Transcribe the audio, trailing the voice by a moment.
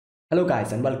Hello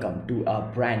guys and welcome to a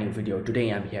brand new video. Today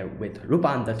I'm here with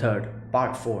Lupin the Third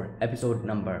Part 4 episode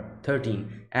number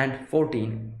 13 and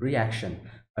 14 reaction.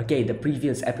 Okay, the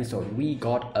previous episode we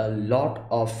got a lot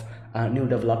of new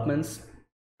developments.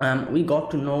 We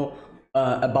got to know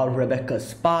about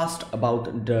Rebecca's past,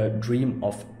 about the dream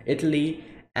of Italy,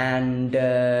 and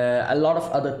a lot of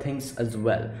other things as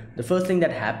well. The first thing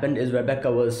that happened is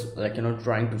Rebecca was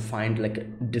trying to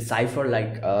find decipher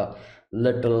a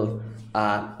little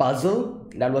puzzle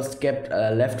that was kept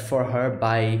left for her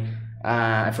by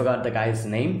I forgot the guy's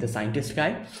name, the scientist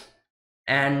guy.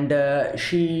 And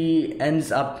she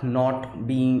ends up not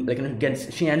being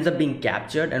she ends up being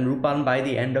captured, and Rupan by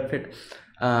the end of it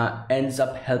ends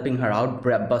up helping her out,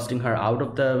 busting her out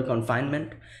of the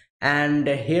confinement. And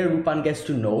here Rupan gets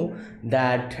to know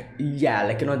that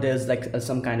there's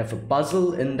some kind of a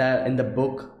puzzle in the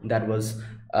book that was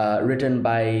written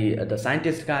by the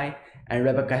scientist guy, and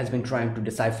Rebecca has been trying to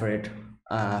decipher it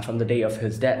from the day of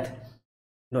his death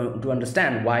to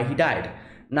understand why he died.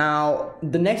 Now,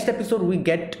 the next episode we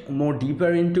get more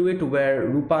deeper into it, where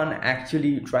Rupan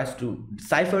actually tries to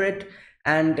decipher it,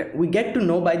 and we get to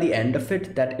know by the end of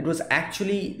it that it was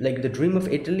actually like the dream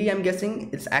of Italy. I'm guessing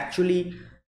it's actually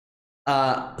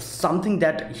something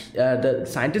that the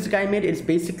scientist guy made. It's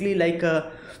basically like a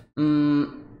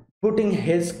putting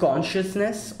his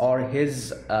consciousness or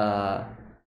his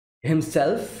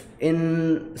himself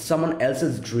in someone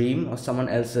else's dream or someone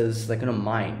else's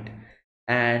mind,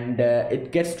 and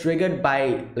it gets triggered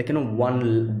by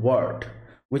one word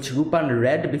which Rupan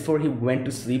read before he went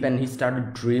to sleep, and he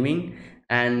started dreaming.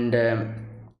 And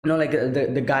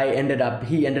the guy ended up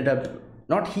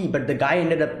not he but the guy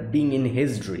ended up being in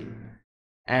his dream,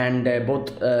 and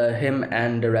both him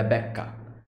and Rebecca.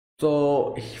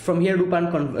 So from here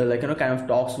Rupan kind of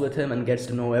talks with him and gets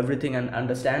to know everything, and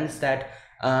understands that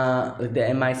the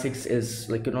MI6 is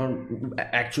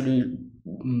actually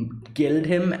killed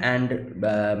him and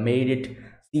made it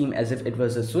seem as if it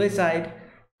was a suicide,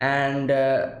 and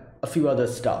a few other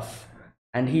stuff.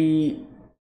 And he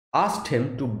asked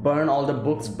him to burn all the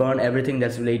books, burn everything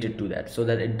that's related to that, so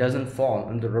that it doesn't fall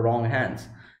into the wrong hands.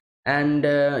 And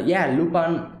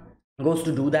Lupin goes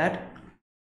to do that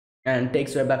and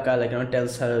takes Rebecca,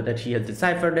 tells her that he has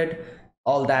deciphered it,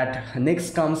 all that.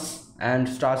 Nix comes and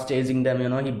starts chasing them.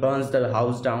 He burns the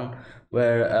house down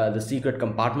where the secret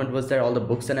compartment was there, all the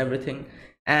books and everything.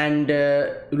 And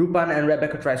Lupin and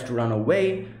Rebecca tries to run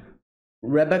away.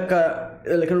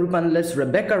 Lupin lets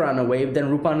Rebecca run away, then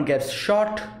Lupin gets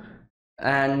shot,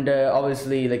 and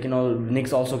obviously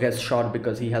Nix also gets shot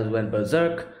because he has went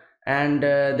berserk, and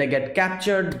they get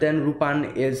captured. Then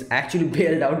Lupin is actually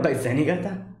bailed out by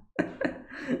Zenigata.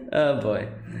 Oh boy.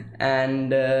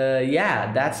 And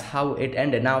that's how it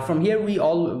ended. Now from here we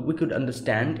could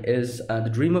understand is the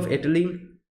dream of Italy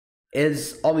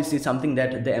is obviously something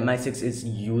that the MI6 is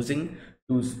using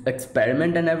to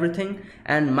experiment and everything,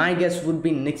 and my guess would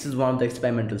be Nix is one of the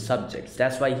experimental subjects.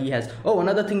 That's why he has. Oh,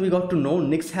 another thing we got to know,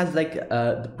 Nix has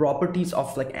the properties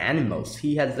of animals.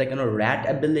 He has a rat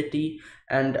ability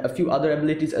and a few other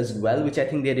abilities as well, which I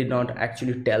think they did not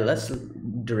actually tell us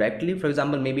directly. For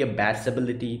example, maybe a bat's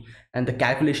ability and the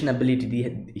calculation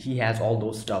ability, he has all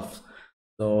those stuff.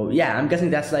 So yeah, I'm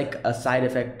guessing that's like a side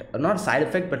effect, not a side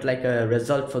effect, but like a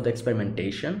result for the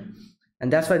experimentation.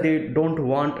 And that's why they don't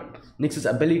want Nix's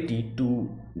ability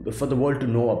for the world to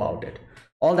know about it.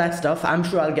 All that stuff, I'm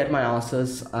sure I'll get my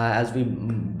answers as we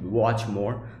watch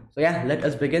more. So yeah, let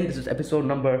us begin. This is episode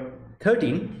number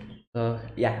 13.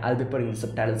 I'll be putting the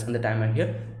subtitles and the timer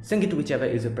here. Sync it to whichever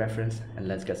is your preference, and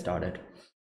let's get started.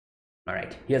 All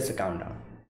right, here's the countdown.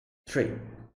 3,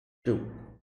 2,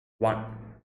 1,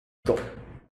 go.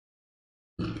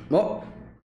 Oh.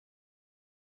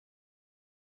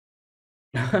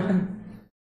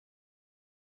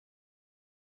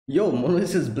 Yo,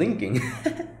 Mollis is blinking.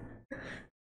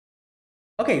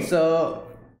 Okay, so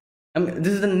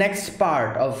this is the next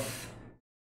part of.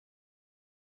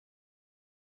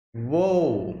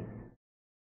 Whoa.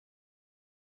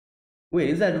 Wait,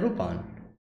 is that Rupan?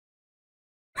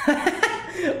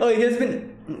 Oh, he has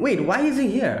been. Wait, why is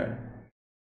he here?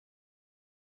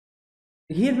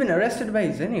 He had been arrested by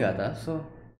Zenigata, so.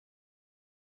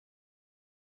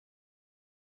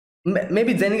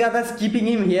 Maybe Zenigata's keeping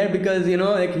him here because he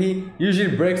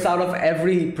usually breaks out of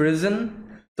every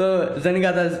prison. So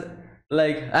Zenigata's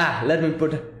let me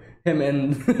put him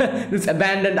in this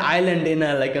abandoned island in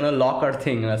a locker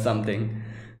thing or something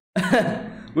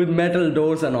with metal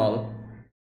doors and all,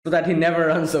 so that he never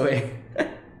runs away.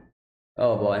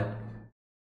 Oh boy.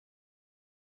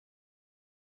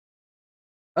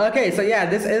 Okay, so yeah,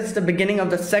 this is the beginning of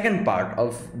the second part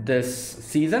of this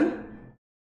season.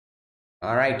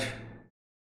 All right.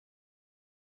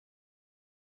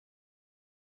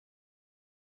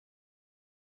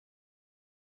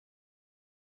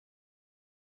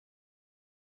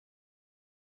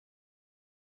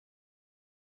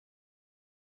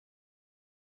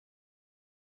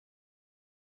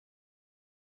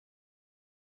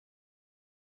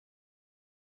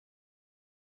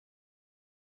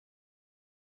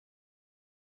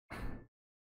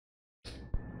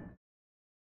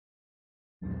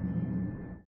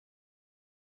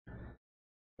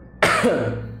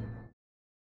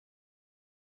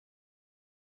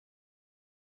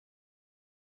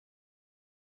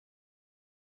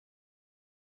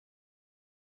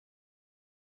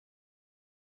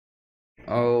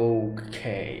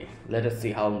 Okay, let us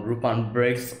see how Rupan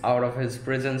breaks out of his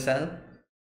prison cell.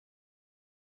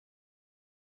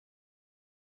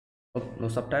 Oh, no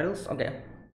subtitles? Okay.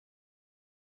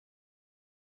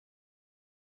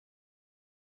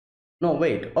 No,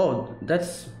 wait. Oh,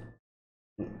 that's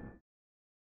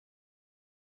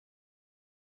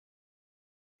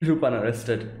Rupan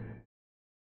arrested.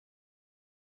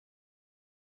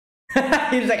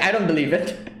 He's like, I don't believe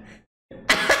it.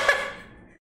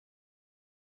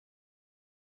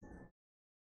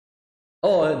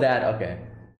 Oh, that, okay.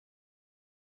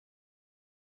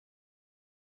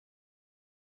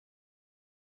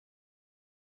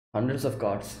 Hundreds of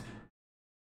gods.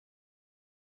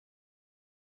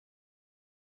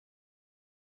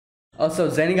 Also,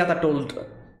 Zenigata told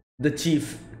the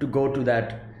chief to go to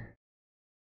that.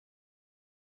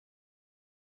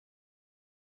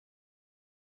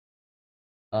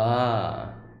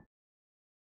 Ah.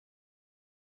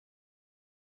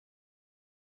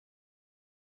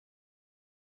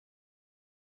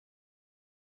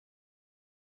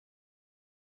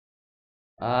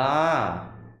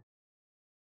 Ah.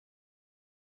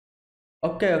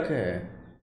 Okay, okay.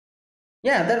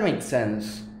 Yeah, that makes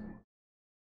sense.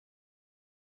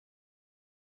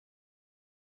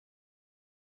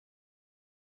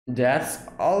 That's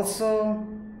also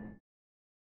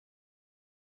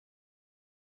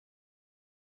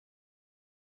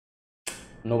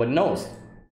nobody knows.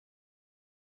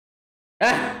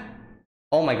 Ah!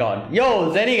 Oh my god.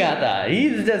 Yo, Zenigata,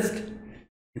 he's just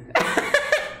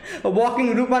a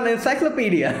walking Rupan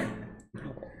encyclopedia.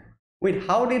 Wait,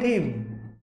 how did he?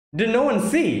 Did no one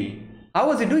see? How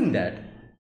was he doing that?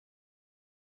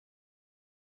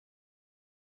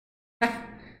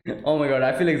 Oh my god,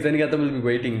 I feel like Zenigata will be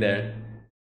waiting there.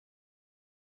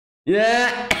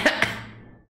 Yeah!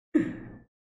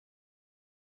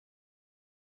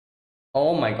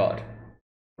 Oh my god.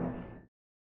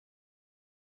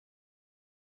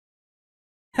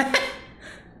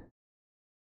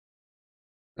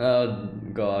 Oh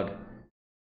god.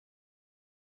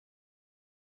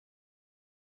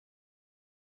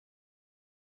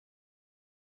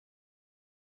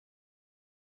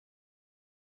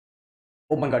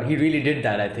 Oh my god, he really did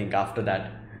that, I think, after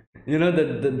that. You know,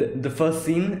 the first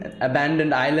scene,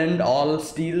 abandoned island, all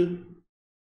steel.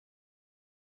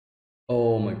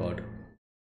 Oh my god.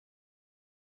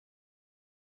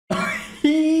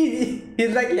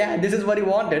 He's like, yeah, this is what he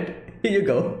wanted. Here you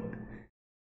go.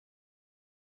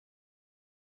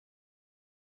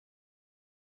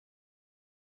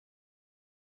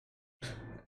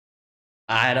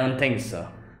 I don't think so.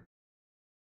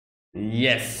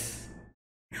 Yes.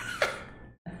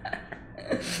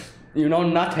 You know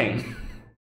nothing.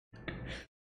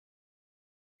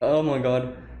 Oh my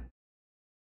god.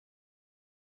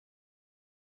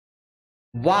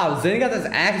 Wow, Zenigata is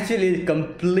actually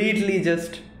completely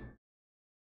just.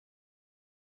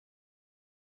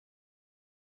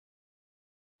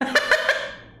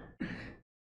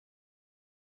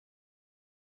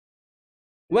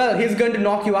 Well, he's going to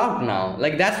knock you out now.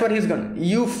 Like, that's what he's going to.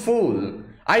 You fool.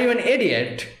 Are you an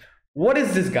idiot? What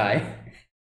is this guy?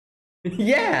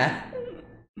 Yeah.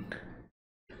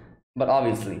 But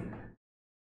obviously.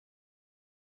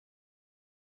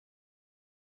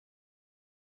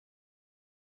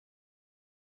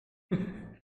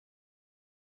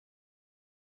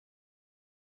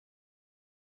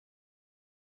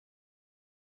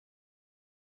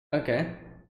 Okay.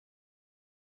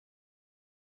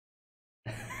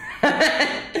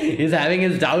 He's having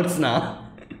his doubts now.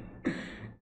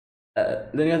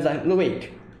 Then he was like, no,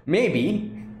 wait. Maybe.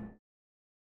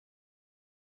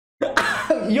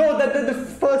 Yo, the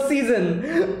first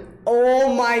season.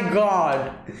 Oh my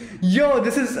god. Yo,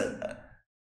 this is.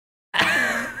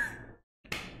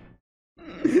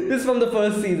 This is from the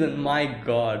first season. My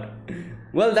god.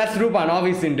 Well, that's Rupan,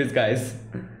 obviously in disguise.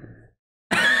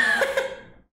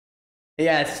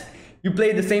 Yes, you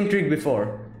played the same trick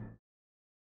before.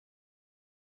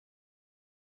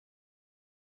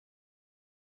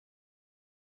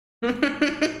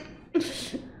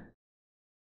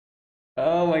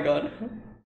 Oh my god.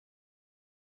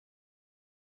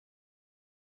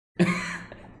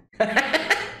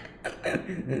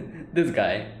 This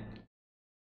guy.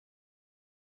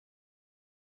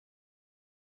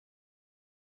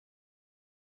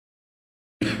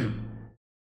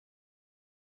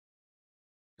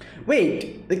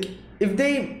 Wait, like if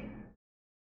they,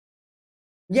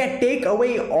 yeah, take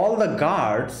away all the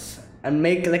guards and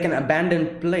make like an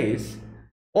abandoned place.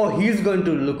 Oh, he's going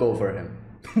to look over him.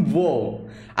 Whoa.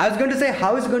 I was going to say,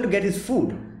 how is he going to get his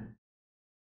food?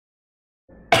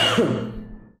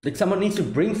 Like someone needs to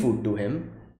bring food to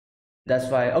him.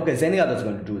 That's why. Okay, Zenigata's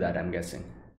going to do that, I'm guessing.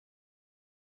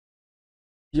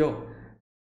 Yo.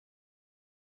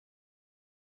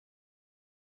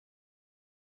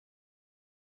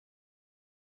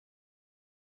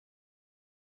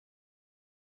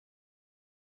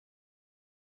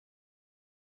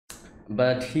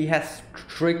 But he has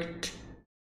tricked,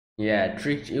 yeah,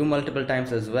 tricked you multiple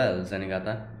times as well,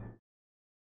 Zenigata.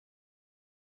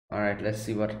 Alright, let's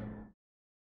see what.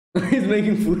 He's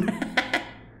making food.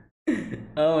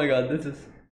 Oh my god, this is.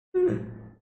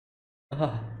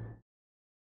 Ah.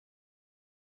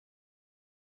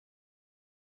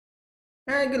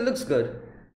 It looks good.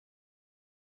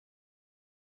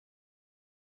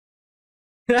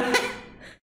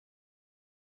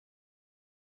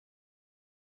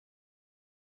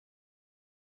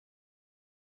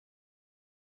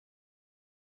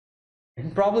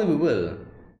 Probably we will.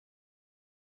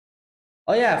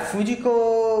 Oh yeah,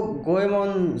 Fujiko,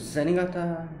 Goemon,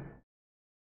 Zenigata.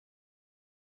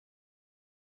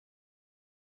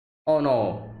 Oh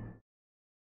no.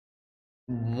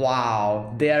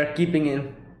 Wow, they are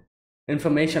keeping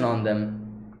information on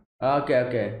them. Okay,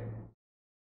 okay.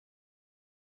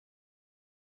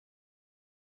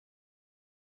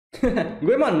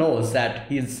 Goemon knows that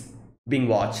he's being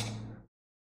watched.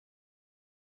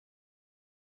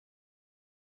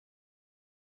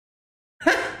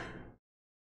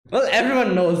 Well,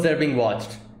 everyone knows they're being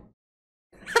watched.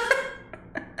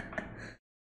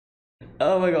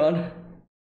 Oh my god.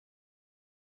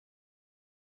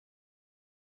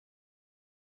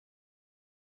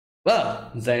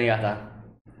 Well, Zenigata.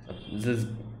 This is.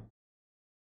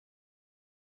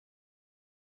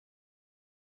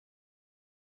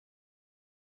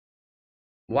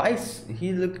 Why is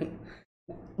he looking?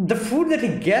 The food that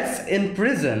he gets in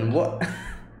prison, what?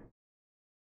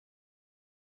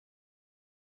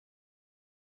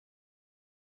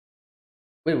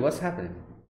 Wait, what's happening?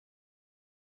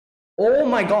 Oh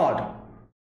my god!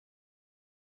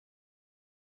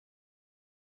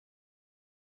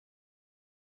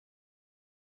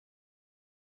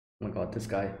 Oh my god, this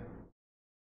guy.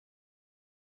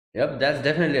 Yep, that's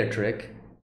definitely a trick.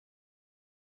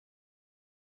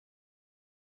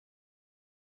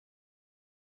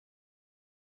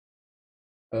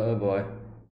 Oh boy.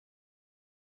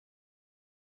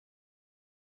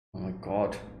 Oh my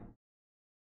god.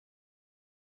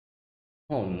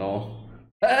 Oh no.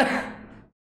 Oh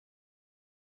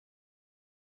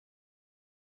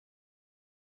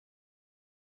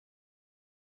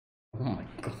my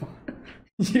god.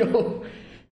 Yo.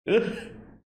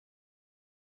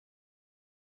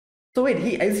 So wait,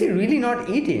 he is he really not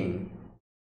eating?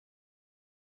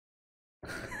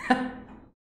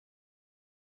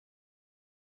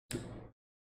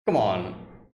 Come on.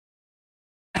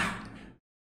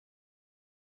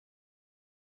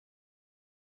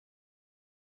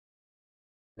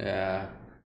 Yeah.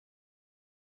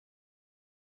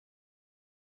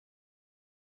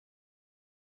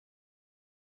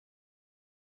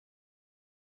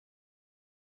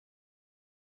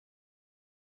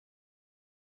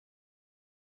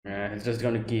 Yeah, he's just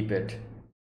gonna keep it.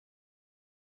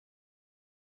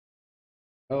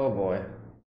 Oh boy.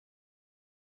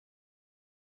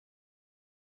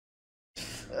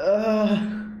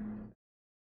 Uh,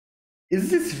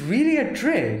 is this really a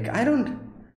trick? I don't.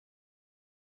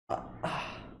 Uh,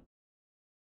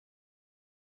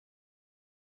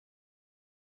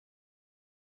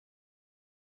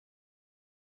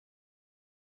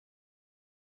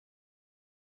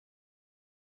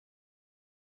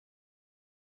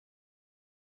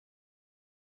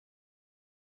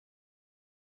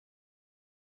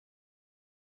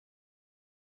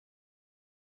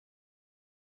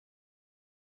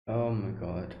 oh my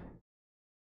god.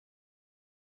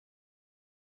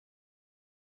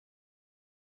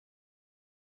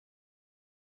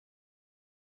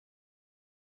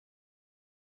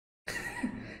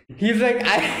 He's like,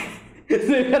 I.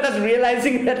 That's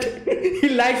realizing that he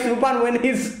likes Lupin when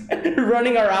he's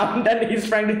running around and he's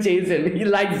trying to chase him. He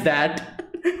likes that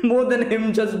more than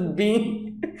him just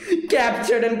being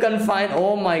Captured and confined.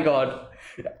 Oh my god.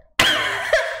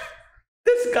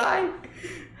 This guy.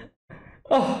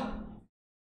 Oh.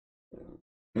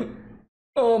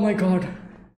 Oh my god.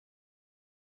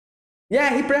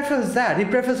 Yeah, he prefers that. He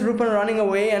prefers Lupin running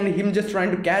away and him just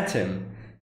trying to catch him.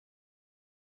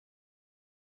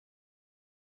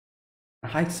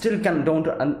 I still don't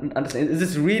understand. Is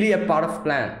this really a part of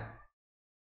plan?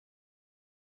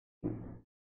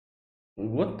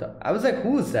 What the? I was like,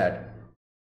 who is that?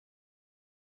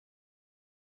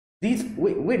 These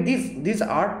wait, these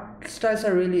art styles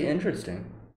are really interesting.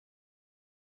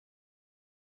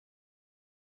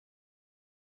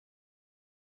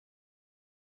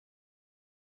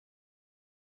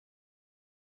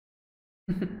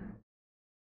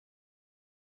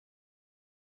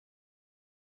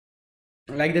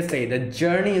 Like they say, the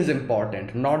journey is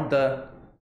important, not the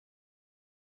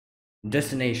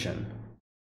destination.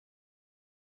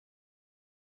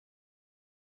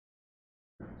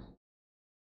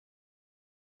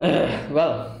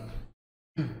 Well,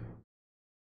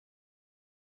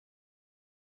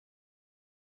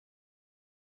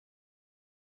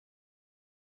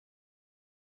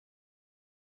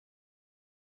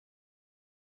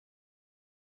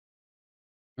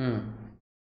 hmm.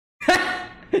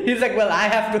 He's like, well, I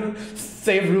have to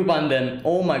save Rupan then.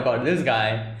 Oh my god, this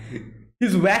guy.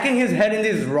 He's whacking his head in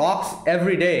these rocks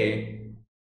every day.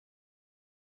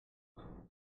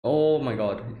 Oh my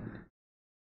god.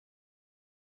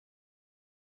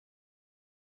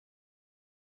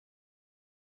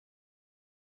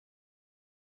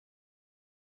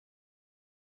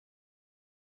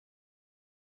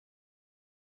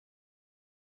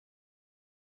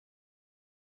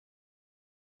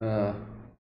 Uh,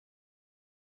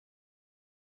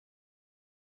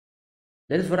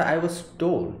 that is what I was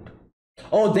told.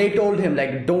 Oh, they told him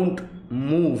like don't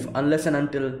move unless and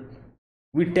until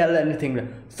we tell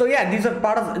anything. So yeah, these are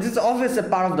part of this is obviously a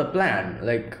part of the plan.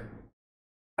 Like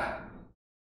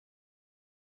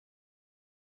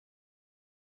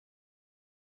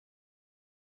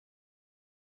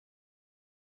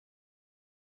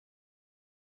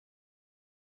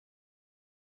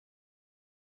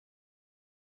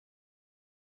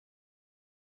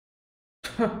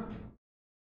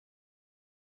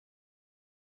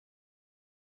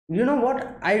you know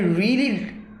what? I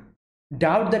really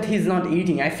doubt that he's not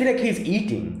eating. I feel like he's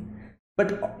eating.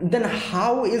 But then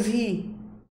how is he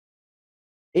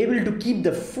able to keep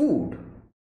the food?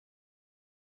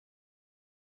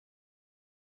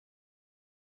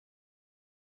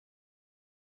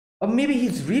 Or maybe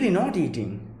he's really not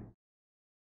eating.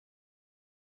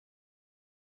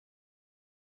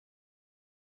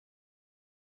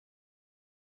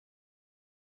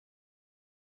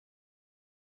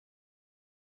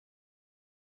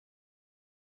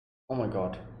 Oh my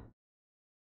god.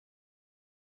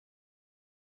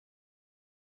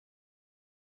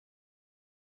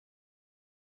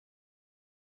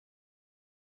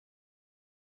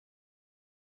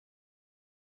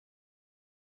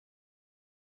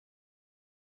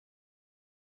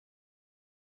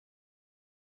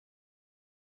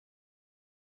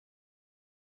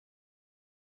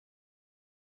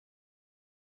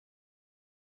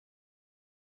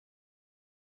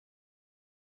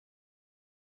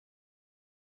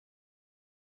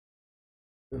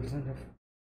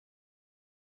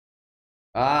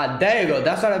 Ah, there you go.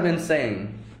 That's what I've been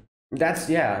saying. That's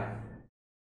yeah.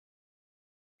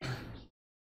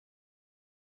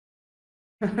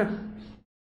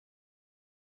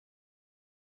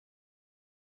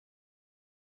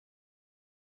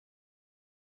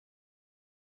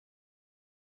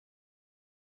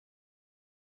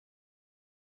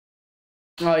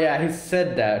 Oh yeah, he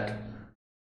said that.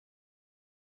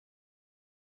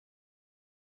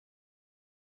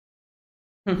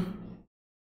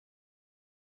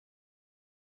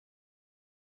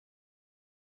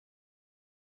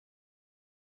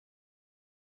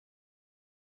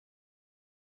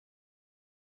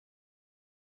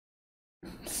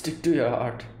 Stick to your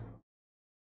heart.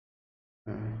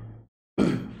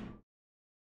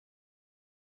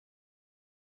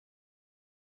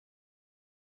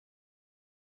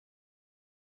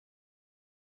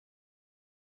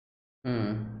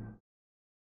 Hmm.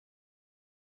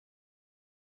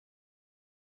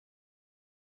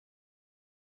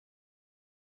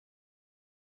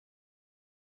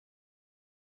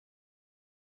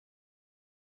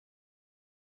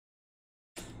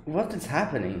 What is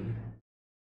happening?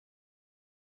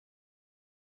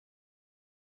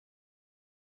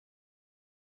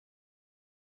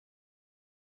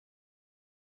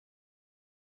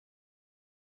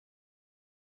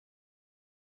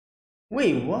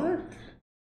 Wait, what?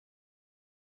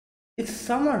 It's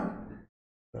summer.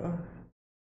 Uh,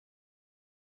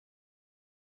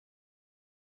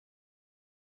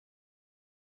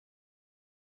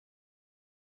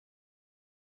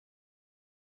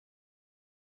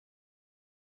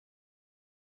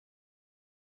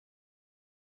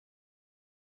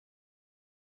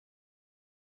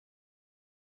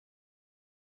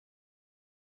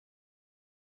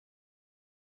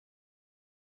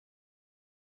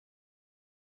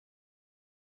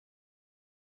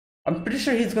 I'm pretty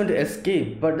sure he's going to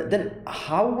escape, but then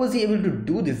how was he able to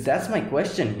do this? That's my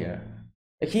question here.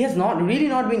 Like, he has not really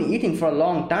not been eating for a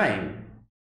long time.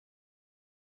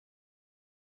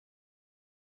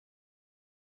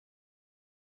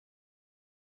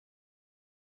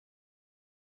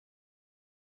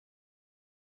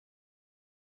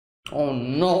 Oh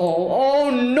no!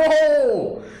 Oh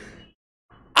no!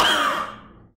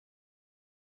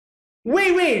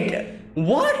 Wait, wait!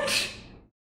 What?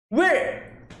 Where?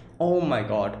 Oh my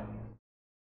god.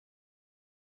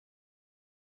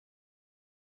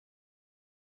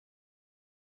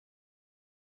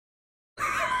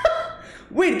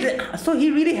 Wait, so he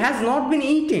really has not been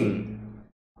eating?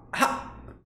 How?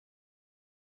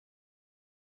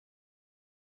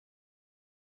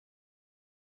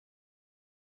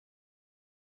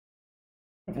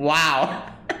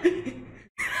 Wow.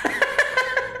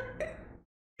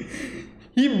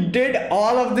 He did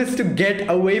all of this to get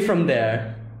away from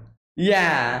there.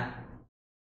 Yeah.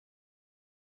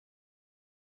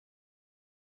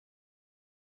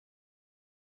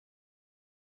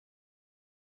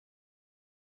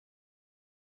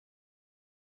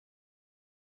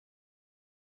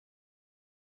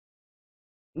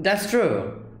 That's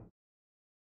true.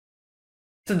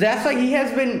 So that's why he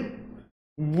has been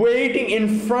waiting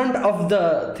in front of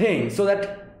the thing so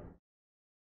that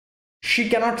she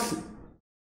cannot.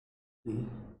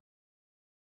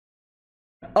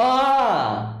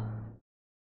 Ah!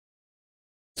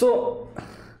 So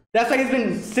that's why he's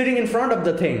been sitting in front of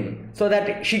the thing so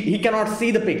that he cannot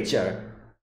see the picture.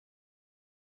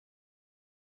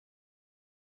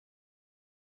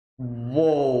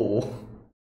 Whoa.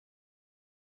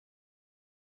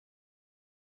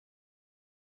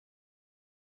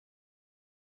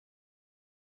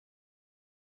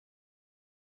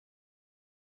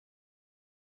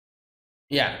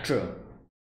 Yeah, true.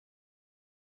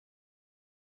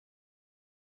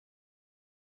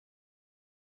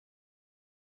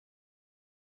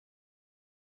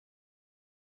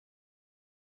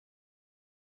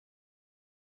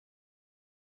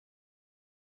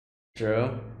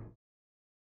 True.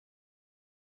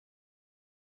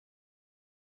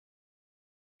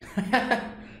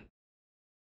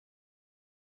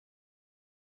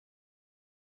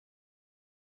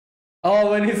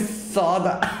 Oh, when he saw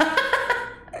the.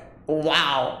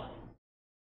 Wow.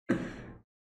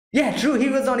 Yeah, true, he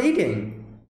was not eating.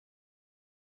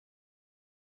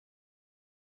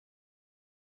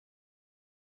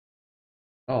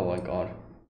 Oh my god.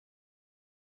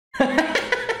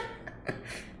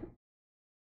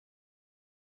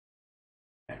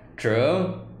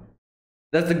 True.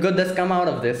 That's the good that's come out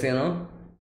of this, you know?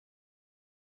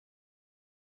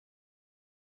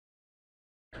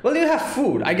 Well, you have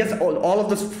food. I guess all of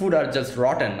this food are just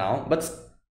rotten now, but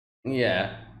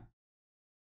yeah.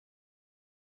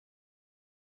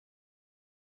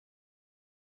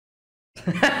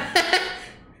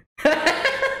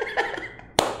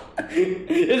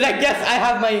 It's like, yes, I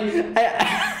have my.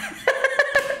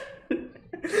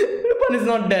 Lupin is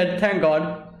not dead, thank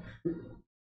God.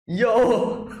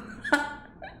 Yo.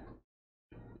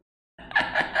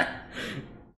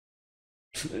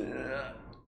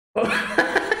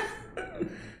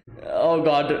 Oh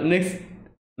God,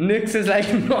 Nix is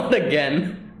like not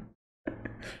again.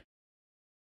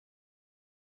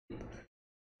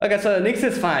 Okay, so Nix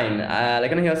is fine.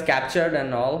 Like, he was captured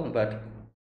and all, but.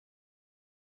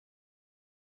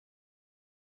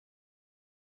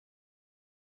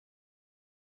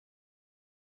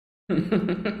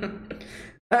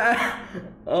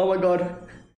 Oh my God.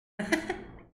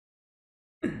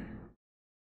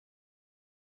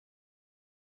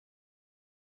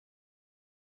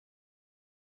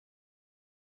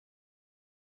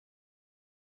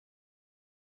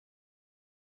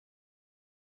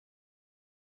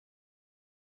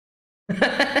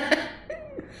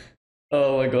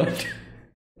 Oh my God.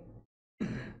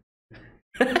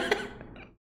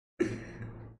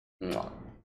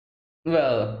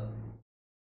 Well,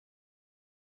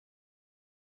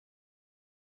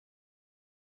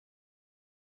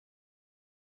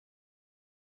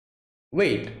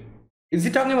 wait. Is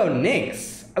he talking about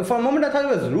Nyx? For a moment I thought it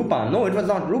was Rupan. No, it was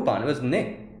not Rupan, it was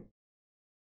Nick.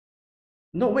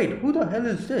 No, wait, who the hell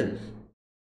is this?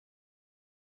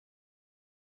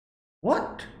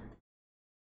 What?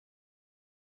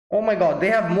 Oh my god, they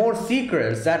have more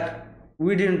secrets that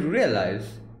we didn't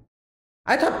realize.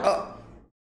 I thought,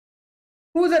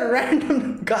 who's that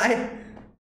random guy?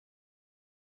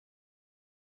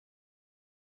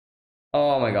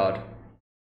 Oh my god.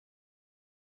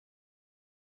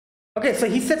 Okay, so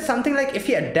he said something like if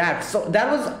he adapts. So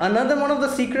that was another one of the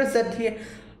secrets that he.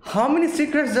 How many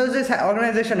secrets does this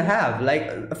organization have?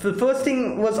 Like, the first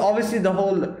thing was obviously the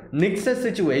whole Nix's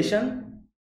situation,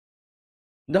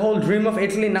 the whole dream of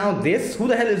Italy. Now this. Who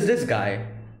the hell is this guy?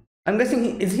 I'm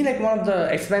guessing is he like one of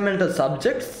the experimental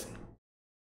subjects?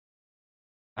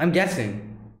 I'm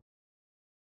guessing.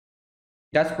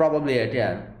 That's probably it.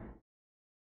 Yeah.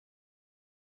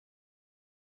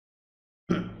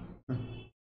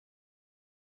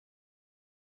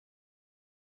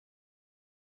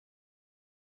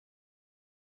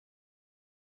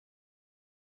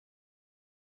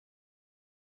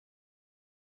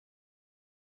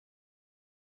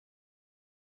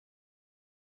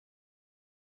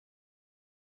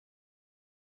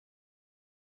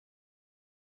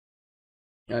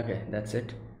 Okay, that's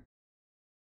it.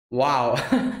 Wow.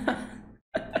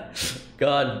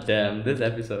 God damn, this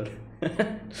episode.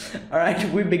 Alright,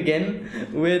 we begin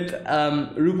with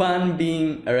Lupin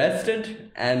being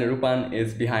arrested, and Lupin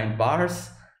is behind bars.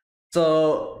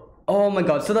 So, oh my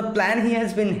god, so the plan he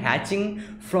has been hatching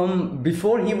from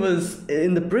before he was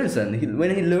in the prison.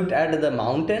 When he looked at the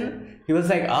mountain, he was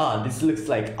like, ah, this looks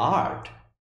like art.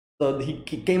 So he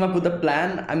came up with a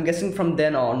plan, I'm guessing from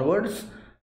then onwards.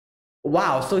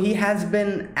 Wow, so he has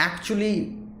been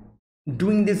actually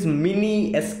doing this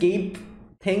mini escape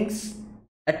things,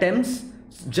 attempts,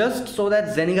 just so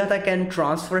that Zenigata can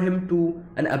transfer him to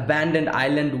an abandoned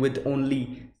island with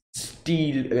only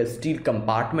steel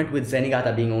compartment, with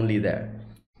Zenigata being only there.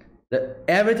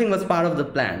 Everything was part of the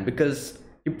plan, because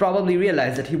he probably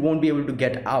realized that he won't be able to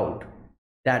get out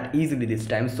that easily this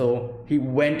time, so he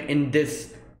went in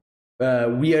this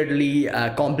weirdly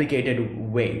complicated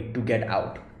way to get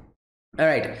out. All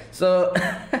right, so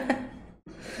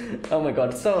oh my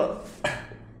god, so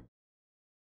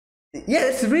yeah,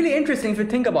 it's really interesting if you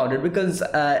think about it, because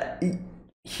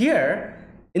here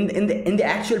in the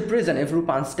actual prison, if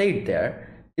Lupin stayed there,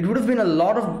 it would have been a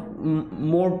lot of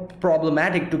more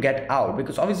problematic to get out,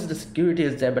 because obviously the security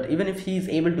is there, but even if he's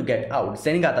able to get out,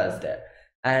 Zenigata is there,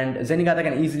 and Zenigata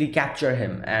can easily capture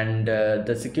him, and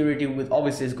the security with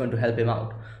obviously is going to help him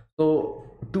out. So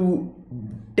to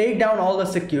take down all the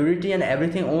security and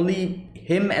everything, only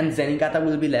him and Zenigata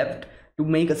will be left to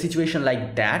make a situation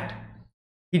like that.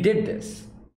 He did this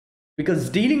because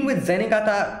dealing with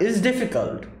Zenigata is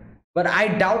difficult, but I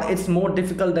doubt it's more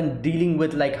difficult than dealing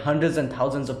with like hundreds and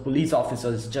thousands of police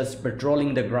officers just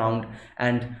patrolling the ground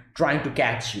and trying to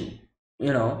catch you,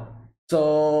 you know.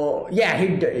 So yeah,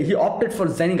 he opted for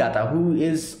Zenigata, who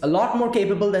is a lot more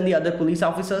capable than the other police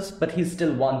officers, but he's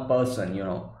still one person, you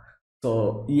know.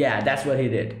 So yeah, that's what he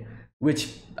did,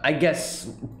 which I guess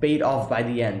paid off by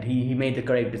the end. He made the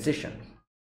correct decision.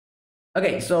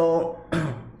 Okay, so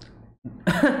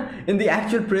in the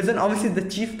actual prison, obviously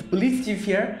the police chief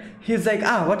here, he's like,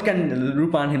 ah, what can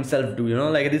Lupin himself do, you know,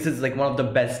 like this is like one of the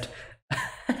best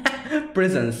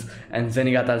prisons. And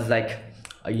Zenigata's like,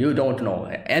 you don't know,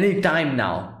 any time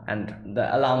now. And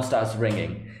the alarm starts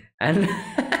ringing, and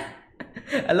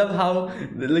I love how,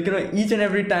 like, you know, each and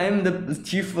every time the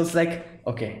chief was like,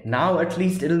 okay, now at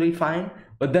least it'll be fine,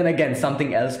 but then again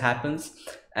something else happens.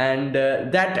 And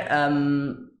that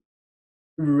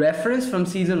reference from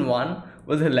season 1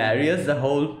 was hilarious, the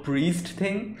whole priest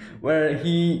thing, where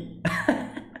he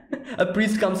a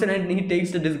priest comes in and he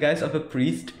takes the disguise of a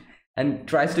priest and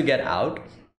tries to get out.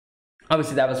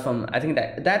 Obviously that was from, I think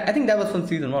that was from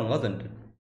season 1, wasn't it?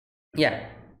 Yeah,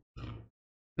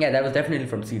 that was definitely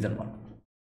from season 1.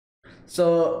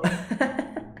 So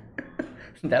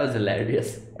that was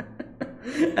hilarious.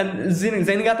 And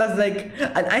Zenigata's like,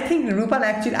 and I think Lupin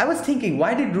actually, I was thinking,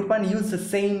 why did Lupin use the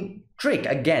same trick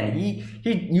again? He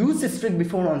used this trick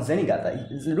before on Zenigata.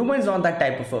 Lupin is not that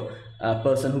type of a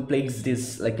person who plays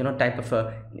this, like, you know, type of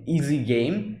a easy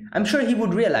game. I'm sure he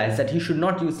would realize that he should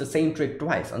not use the same trick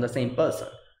twice on the same person.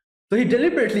 So he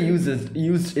deliberately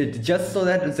used it just so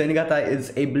that Zenigata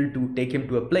is able to take him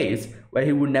to a place where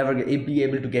he would never be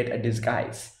able to get a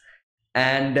disguise.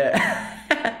 And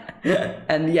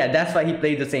and yeah, that's why he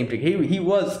played the same trick. He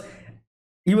was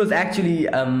actually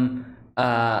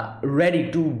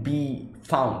ready to be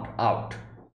found out,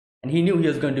 and he knew he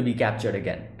was going to be captured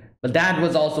again. But that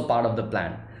was also part of the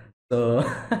plan. So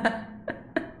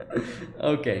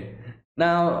okay.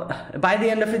 Now, by the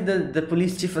end of it, the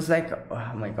police chief was like,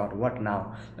 oh my god, what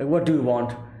now? Like, what do you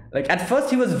want? Like, at first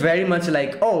he was very much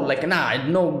like, oh, like, nah,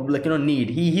 no, like, need.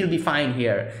 He'll be fine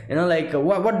here. Like,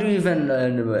 what do you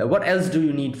even, what else do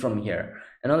you need from here?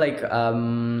 Like,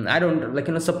 I don't,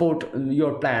 like, support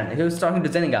your plan. He was talking to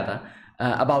Zenigata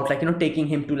about, like, taking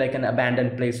him to, like, an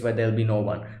abandoned place where there'll be no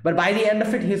one. But by the end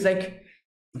of it, he's like,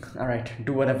 all right,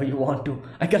 do whatever you want to.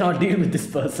 I cannot deal with this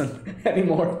person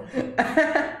anymore.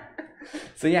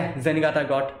 So yeah, Zenigata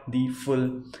got the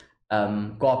full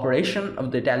cooperation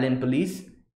of the Italian police,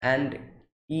 and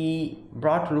he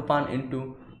brought Lupin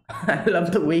into I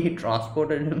love the way he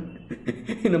transported him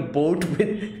in a boat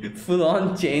with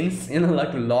full-on chains,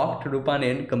 like locked Lupin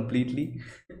in completely.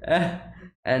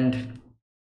 And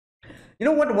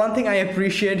what, one thing I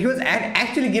appreciate, he was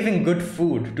actually giving good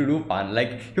food to Lupin.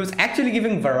 Like, he was actually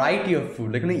giving variety of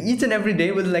food. Like, each and every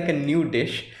day was like a new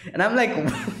dish. And I'm like,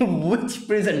 which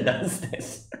prison does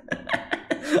this?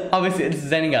 Obviously, it's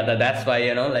Zenigata. That's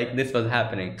why, like, this was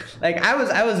happening. Like, I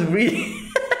was really...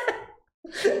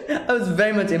 I was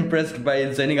very much impressed by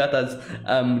Zenigata's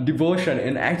devotion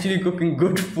in actually cooking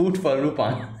good food for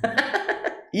Lupin.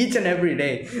 Each and every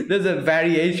day there's a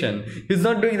variation. He's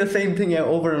not doing the same thing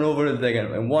over and over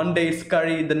again. One day it's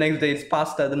curry, the next day it's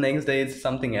pasta, the next day it's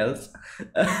something else.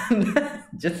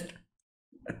 Just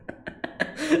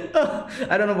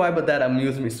I don't know why, but that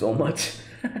amused me so much.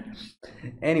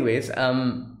 Anyways,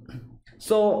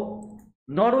 so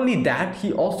not only that,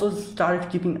 he also started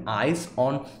keeping eyes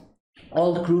on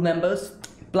all the crew members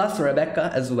plus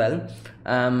Rebecca as well.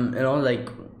 Like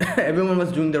everyone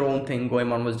was doing their own thing.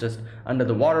 Goemon was just under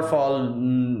the waterfall.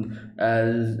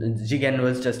 Jigen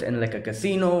was just in like a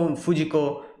casino.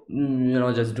 Fujiko,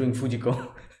 just doing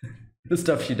Fujiko the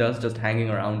stuff she does, just hanging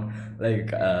around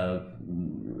like a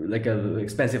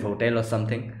expensive hotel or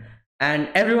something. And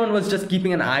everyone was just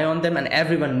keeping an eye on them, and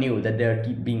everyone knew that they're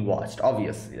being watched.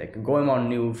 Obviously, like Goemon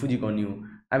knew, Fujiko knew.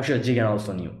 I'm sure Jigen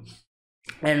also knew.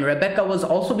 And Rebecca was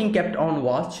also being kept on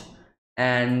watch.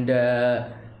 And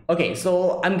okay,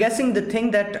 so I'm guessing the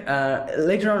thing that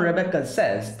later on Rebecca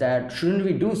says that shouldn't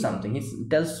we do something? He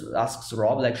asks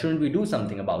Rob, like, shouldn't we do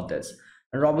something about this?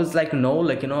 And Rob was like, no,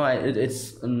 like,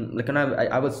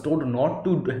 I was told not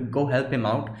to go help him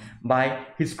out by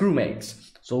his crewmates.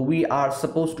 So we are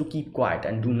supposed to keep quiet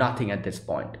and do nothing at this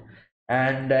point.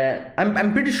 And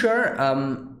I'm pretty sure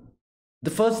the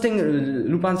first thing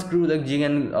Lupin's crew, like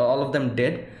Jigen, all of them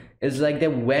did is like they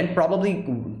went, probably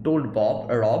told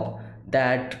Rob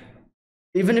that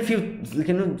even if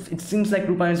it seems like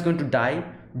Lupin is going to die,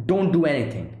 don't do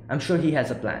anything. I'm sure he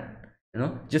has a plan.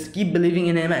 Just keep believing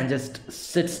in him and just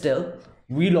sit still.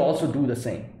 We'll also do the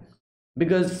same.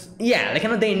 Because yeah,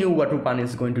 like they knew what Lupin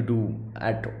is going to do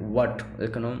at what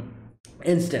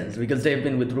instance, because they've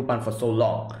been with Lupin for so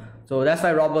long. So that's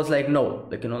why Rob was like, no,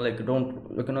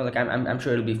 I'm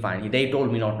sure it'll be fine. They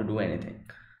told me not to do anything.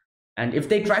 And if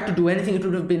they tried to do anything, it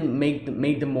would have been made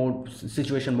the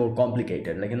situation more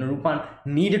complicated. Like, Lupin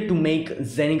needed to make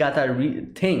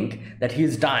Zenigata think that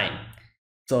he's dying.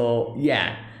 So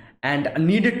yeah, and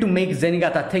needed to make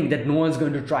Zenigata think that no one's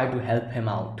going to try to help him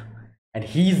out, and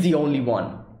he's the only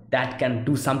one that can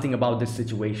do something about this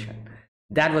situation.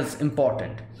 That was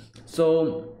important.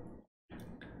 So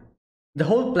the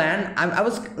whole plan, I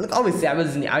was like, obviously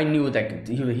I knew that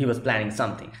he was planning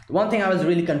something. The one thing I was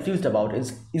really confused about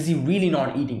is he really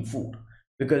not eating food?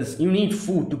 Because you need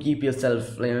food to keep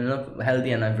yourself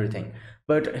healthy and everything.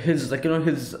 But his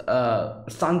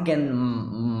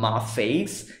sunken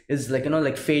face is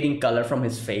like fading color from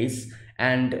his face,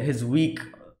 and his weak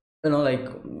it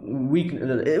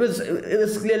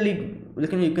was clearly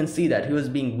you can see that he was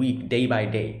being weak day by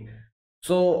day.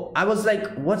 So I was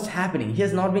like, what's happening? He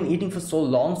has not been eating for so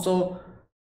long. So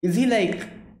is he like,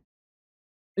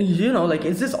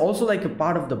 is this also like a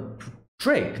part of the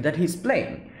trick that he's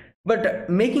playing? But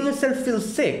making yourself feel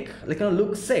sick,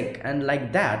 look sick and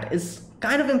like that is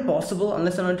kind of impossible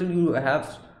unless and until you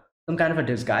have some kind of a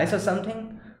disguise or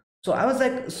something. So I was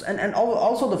like, and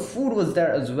also the food was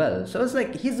there as well. So I was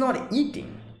like, he's not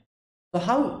eating. So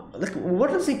how, what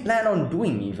does he plan on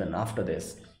doing even after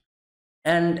this?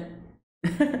 And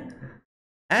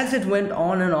as it went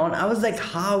on and on, I was like,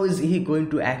 how is he going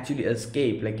to actually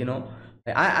escape?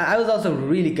 I was also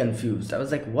really confused. I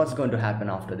was like, what's going to happen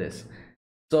after this?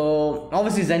 So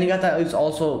obviously Zenigata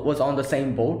was on the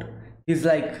same boat. He's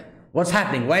like, what's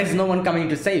happening? Why is no one coming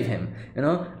to save him?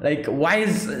 Why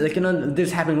is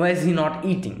this happening? Why is he not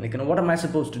eating? What am I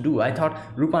supposed to do? I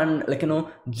thought Lupin,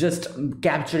 just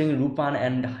capturing Lupin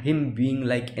and him being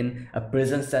in a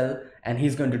prison cell and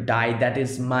he's going to die, that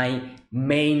is my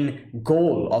main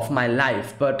goal of my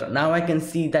life, but now I can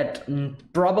see that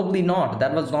probably not,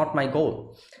 that was not my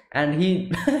goal. And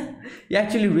he he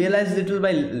actually realizes little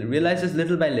by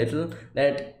little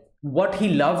that what he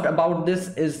loved about this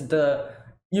is the,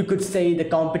 you could say, the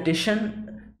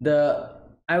competition, the,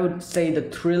 I would say the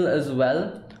thrill as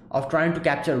well of trying to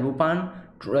capture Lupin,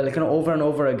 like, over and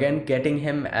over again, getting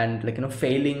him and, like,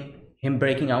 failing, him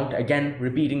breaking out again,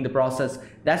 repeating the process.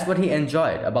 That's what he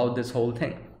enjoyed about this whole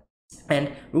thing.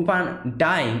 And Lupin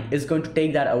dying is going to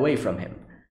take that away from him.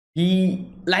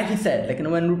 He, like he said, like,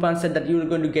 when Lupin said that you're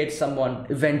going to get someone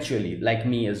eventually like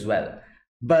me as well,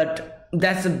 but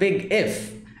that's a big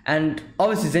if. And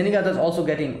obviously Zenigata is also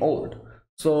getting old,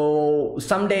 so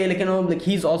someday, like, like,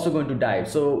 he's also going to die.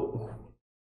 So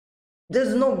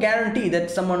there's no guarantee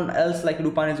that someone else like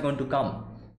Lupin is going to come,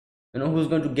 who's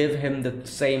going to give him the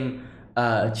same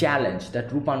challenge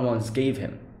that Lupin once gave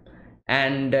him.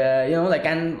 And like,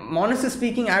 and honestly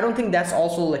speaking, I don't think that's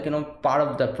also, like, part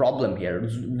of the problem here.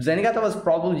 Zenigata was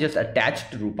probably just attached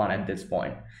to Lupin at this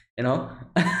point,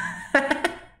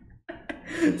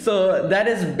 so that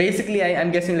is basically,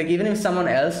 I'm guessing, like, even if someone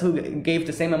else who gave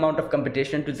the same amount of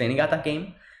competition to Zenigata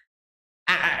came,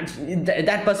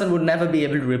 that person would never be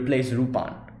able to replace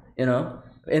Lupin, in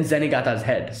Zenigata's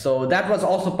head. So that was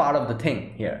also part of the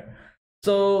thing here.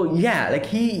 So yeah, like,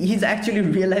 he's actually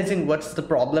realizing what's the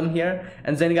problem here,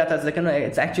 and Zenigata's like,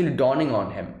 it's actually dawning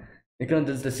on him,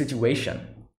 there's the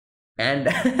situation. And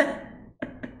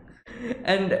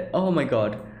and oh my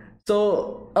god,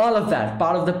 so all of that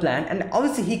part of the plan. And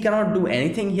obviously he cannot do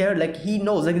anything here. Like, he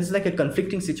knows, like, it's like a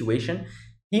conflicting situation.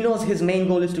 He knows his main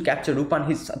goal is to capture Lupin.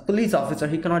 He's a police officer,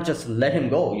 he cannot just let him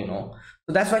go,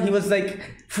 so that's why he was like,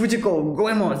 Fujiko,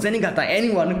 Goemon, Zenigata,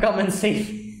 anyone, come and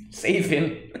save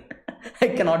him. I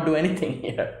cannot do anything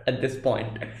here at this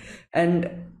point. And,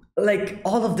 like,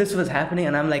 all of this was happening,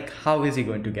 and I'm like, how is he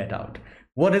going to get out?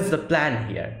 What is the plan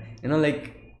here?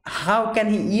 Like, how can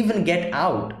he even get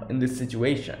out in this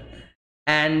situation?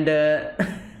 And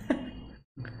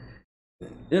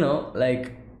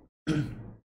like,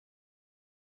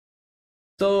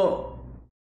 so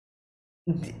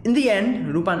in the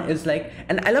end, Lupin is like,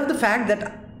 and I love the fact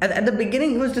that at the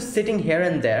beginning he was just sitting here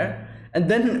and there, and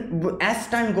then as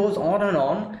time goes on and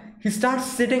on, he starts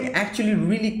sitting actually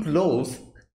really close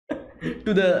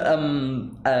to the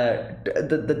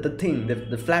thing,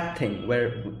 the flat thing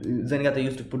where Zenigata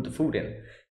used to put the food in.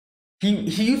 He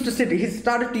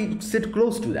started to sit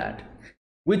close to that,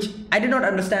 which I did not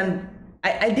understand.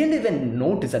 I didn't even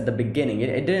notice at the beginning.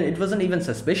 It wasn't even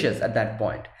suspicious at that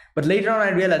point. But later on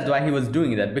I realized why he was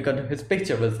doing that, because his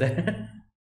picture was there.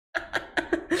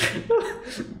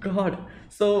 God.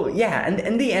 So yeah, and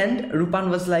in the end,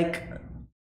 Lupin was like,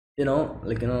 this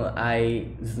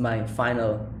is my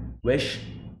final wish.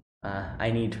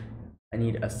 I need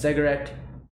a cigarette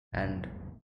and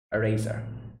a razor.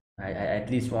 I at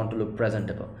least want to look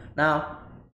presentable. Now,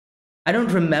 I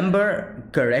don't remember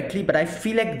correctly, but I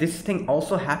feel like this thing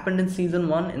also happened in season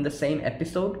 1 in the same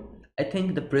episode. I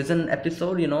think the prison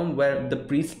episode, where the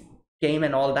priest came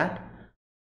and all that.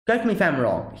 Correct me if I'm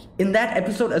wrong. In that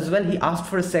episode as well, he asked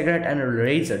for a cigarette and a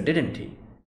razor, didn't he?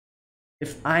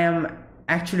 If I am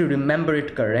actually remember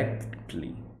it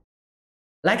correctly.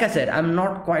 Like I said, I'm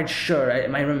not quite sure.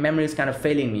 My memory is kind of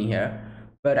failing me here.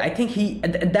 But I think he,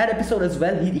 at that episode as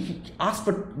well, he asked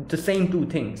for the same two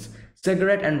things,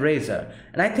 cigarette and razor.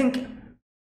 And I think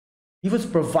he was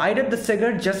provided the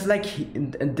cigarette just like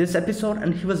in this episode,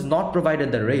 and he was not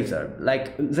provided the razor.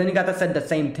 Like, Zenigata said the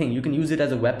same thing, you can use it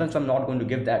as a weapon, so I'm not going to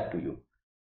give that to you.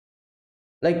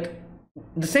 Like,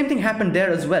 the same thing happened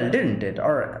there as well, didn't it?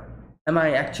 Or am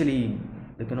I actually,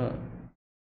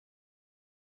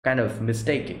 kind of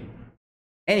mistaken?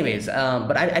 Anyways,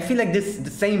 but I feel like the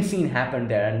same scene happened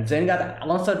there, and Zenigata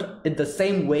answered it the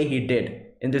same way he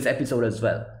did in this episode as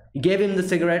well. He gave him the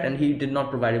cigarette and he did not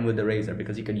provide him with the razor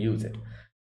because he could use it.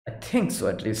 I think so,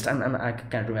 at least. I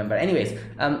can't remember. Anyways,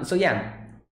 so yeah,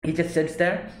 he just sits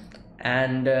there,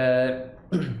 and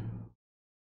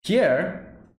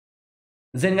here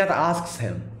Zenigata asks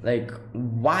him, like,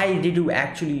 why did you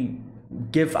actually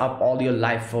give up all your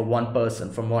life for one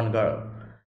person, from one girl?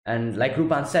 And like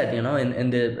Lupin said, in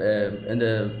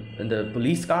the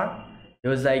police car, it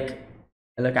was like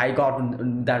I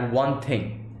got that one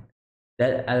thing,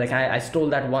 that I stole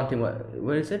that one thing.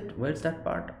 Where is it? Where's that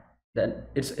part? That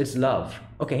it's love.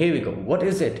 Okay, here we go. What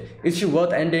is it? Is she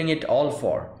worth ending it all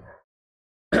for?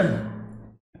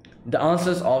 The answer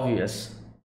is obvious.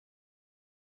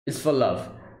 It's for love.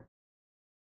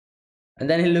 And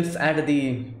then he looks at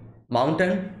the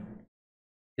mountain.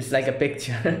 It's like a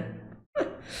picture.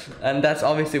 And that's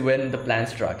obviously when the plan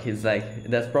struck. He's like,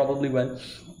 that's probably when,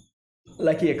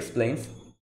 like he explains,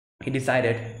 he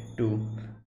decided to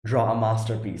draw a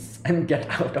masterpiece and get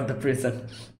out of the prison.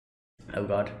 Oh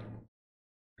god.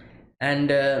 And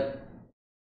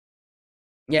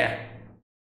yeah,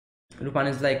 Lupin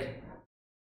is like,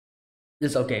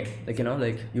 it's okay, like, you know,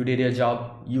 like, you did your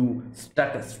job, you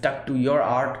stuck to your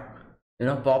art, you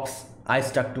know, Pops, I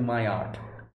stuck to my art.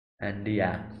 And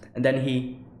yeah, and then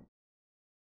he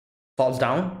falls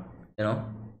down, you know,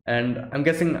 and I'm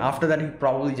guessing after that he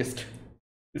probably just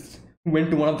went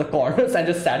to one of the corners and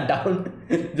just sat down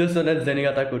just so that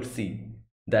Zenigata could see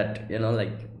that, you know,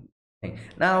 like thing.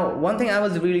 Now, one thing I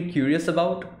was really curious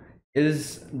about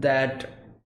is that,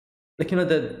 like, you know,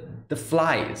 the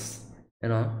flies, you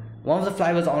know, one of the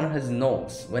fly was on his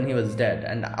nose when he was dead,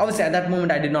 and obviously at that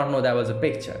moment I did not know that was a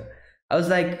picture. I was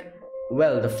like,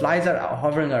 well, the flies are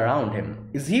hovering around him,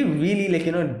 is he really, like,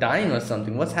 you know, dying or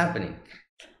something, what's happening?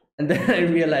 And then I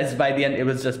realized by the end it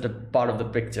was just a part of the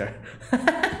picture.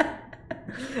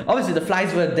 Obviously the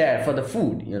flies were there for the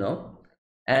food, you know,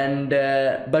 and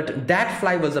but that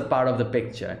fly was a part of the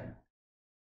picture.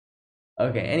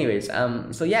 Okay, anyways,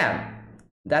 so yeah,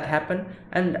 that happened.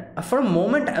 And for a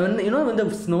moment, when, you know, when the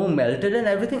snow melted and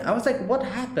everything, I was like, what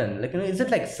happened? Like, you know, is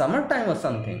it like summertime or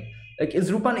something? Like,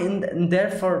 is Lupin in there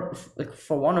for like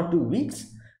for 1 or 2 weeks?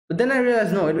 But then I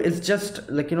realized, no, it's just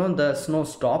like, you know, the snow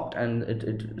stopped and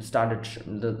it started,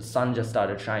 the sun just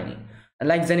started shining. And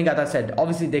like Zenigata said,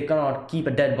 obviously they cannot keep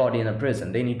a dead body in a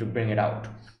prison, they need to bring it out.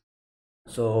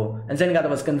 So, and Zenigata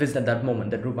was convinced at that moment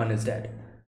that Lupin is dead.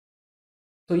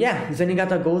 So yeah,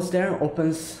 Zenigata goes there,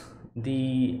 opens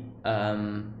the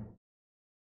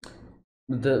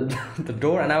the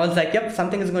door, and I was like, yep,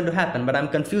 something is going to happen, but I'm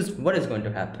confused what is going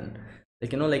to happen.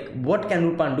 Like, you know, like, what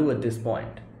can Lupin do at this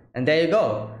point? And there you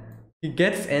go, he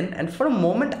gets in, and for a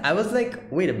moment I was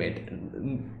like, wait a minute,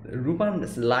 Lupin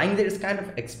is lying there, is kind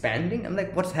of expanding. I'm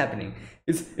like, what's happening?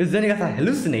 Is Zenigata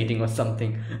hallucinating or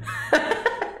something?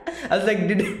 I was like,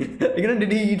 did he, you know,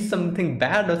 did he eat something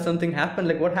bad or something happened?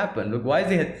 Like, what happened? Like, why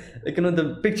is he, like, you know,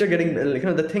 the picture getting, like, you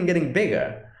know, the thing getting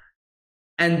bigger?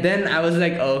 And then I was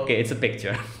like, oh, okay, it's a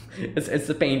picture. it's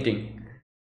a painting.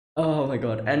 Oh my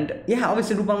god. And yeah,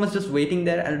 obviously Lupin was just waiting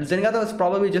there, and Zenigata was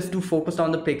probably just too focused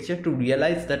on the picture to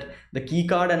realize that the key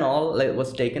card and all, like,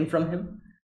 was taken from him.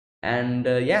 And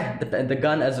yeah, the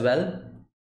gun as well.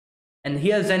 And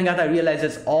here Zenigata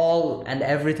realizes all and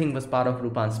everything was part of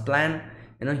Lupin's plan.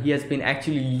 You know, he has been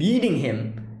actually leading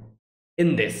him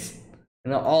in this,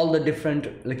 you know, all the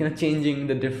different, like, you know, changing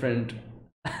the different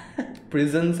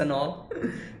prisons and all,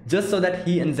 just so that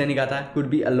he and Zenigata could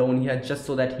be alone here, just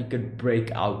so that he could break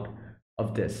out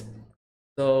of this.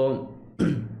 So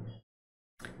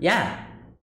yeah,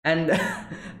 and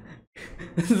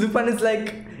Lupin is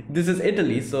like, this is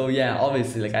Italy, so yeah,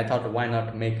 obviously, like, I thought, why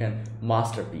not make a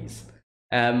masterpiece?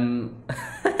 It's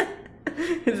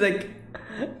like,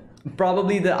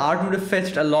 probably the art would have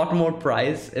fetched a lot more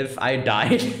price if I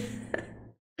died.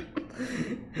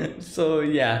 So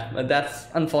yeah, that's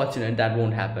unfortunate, that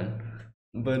won't happen.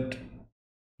 But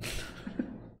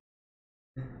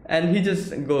and he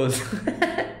just goes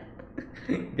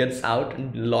gets out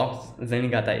and locks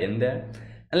Zenigata in there,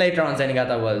 and later on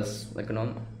Zenigata was, like, you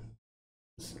know,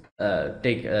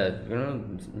 you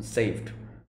know, saved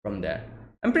from there.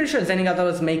 I'm pretty sure Zenigata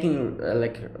was making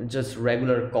like, just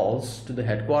regular calls to the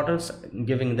headquarters,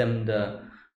 giving them the,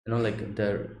 you know, like,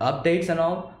 the updates and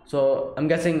all. So I'm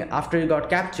guessing after he got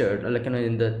captured, like, you know,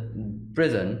 in the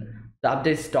prison, the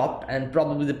updates stopped, and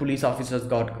probably the police officers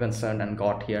got concerned and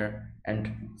got here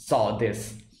and saw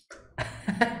this.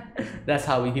 That's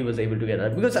how he was able to get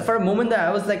out. Because for a moment there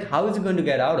I was like, how is he going to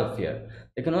get out of here?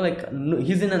 Like, you know, like, no,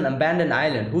 he's in an abandoned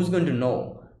island, who's going to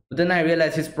know? But then I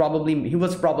realized he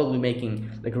was probably making,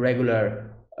 like,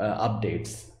 regular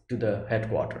updates to the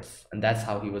headquarters, and that's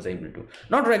how he was able to,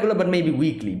 not regular but maybe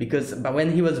weekly, because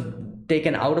when he was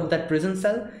taken out of that prison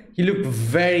cell, he looked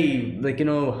very, like, you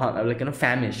know, like, you know,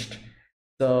 famished.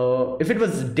 So if it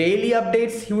was daily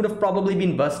updates, he would have probably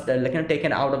been busted, like, you know,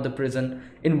 taken out of the prison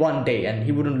in one day, and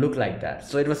he wouldn't look like that.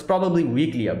 So it was probably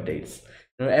weekly updates.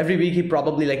 You know, every week he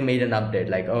probably, like, made an update,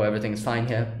 like, oh, everything's fine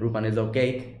here, Lupin is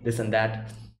okay, this and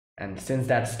that. And since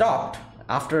that stopped,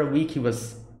 after a week he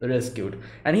was rescued,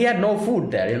 and he had no food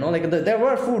there, you know, like, there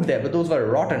were food there, but those were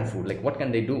rotten food. Like, what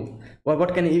can they do? Well,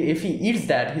 what can he, if he eats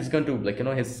that, he's going to, like, you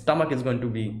know, his stomach is going to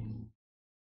be,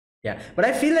 yeah. But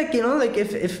I feel like, you know, like,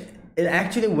 if it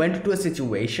actually went to a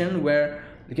situation where,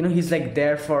 like, you know, he's like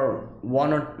there for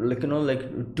 1 or, like, you know,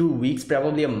 like 2 weeks,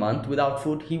 probably a month without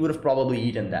food, he would have probably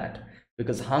eaten that,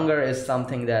 because hunger is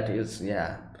something that is,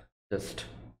 yeah, just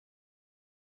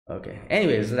Okay,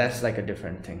 anyways, that's like a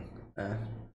different thing.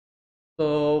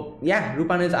 So yeah,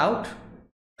 Lupin is out.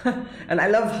 And I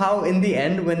love how in the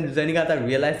end, when Zenigata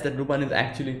realized that Lupin is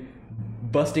actually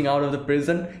busting out of the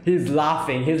prison, he's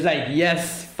laughing. He's like,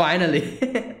 yes, finally.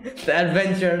 The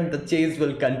adventure, the chase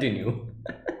will continue.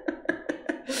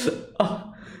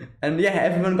 Oh, and yeah,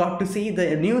 everyone got to see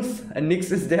the news, and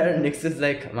Nix is there. Nix is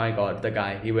like, my god, the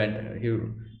guy,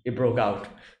 he broke out.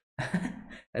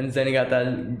 And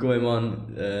Zenigata,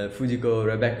 Goemon, Fujiko,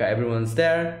 Rebecca, everyone's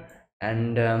there.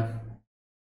 And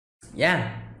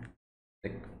yeah,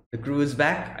 the crew is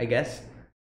back, I guess.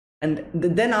 And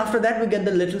then after that, we get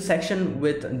the little section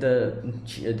with the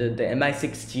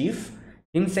MI6 chief,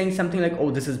 him saying something like,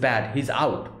 oh, this is bad, he's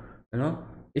out, you know,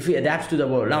 if he adapts to the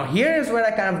world. Now here is where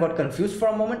I kind of got confused for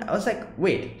a moment. I was like,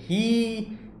 wait,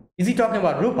 is he talking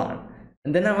about Lupin?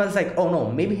 And then I was like, oh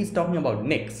no, maybe he's talking about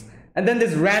Nyx. And then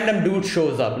this random dude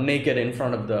shows up naked in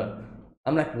front of the...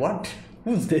 I'm like, what?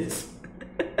 Who's this?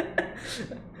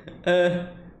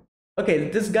 Okay,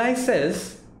 this guy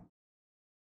says...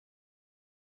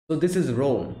 So this is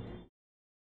Rome.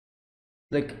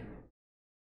 Like...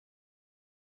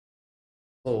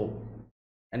 Oh...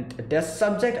 And a test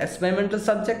subject, experimental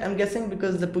subject, I'm guessing,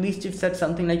 because the police chief said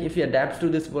something like, if he adapts to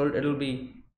this world, it'll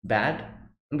be bad.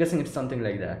 I'm guessing it's something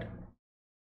like that.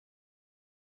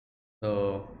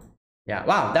 So... yeah,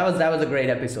 wow, that was a great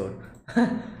episode.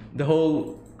 The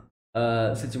whole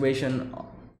situation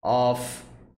of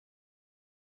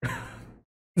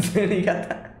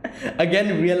Zenigata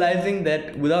again realizing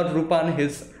that without Lupin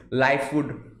his life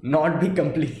would not be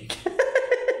complete.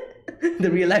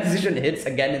 The realization hits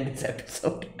again in this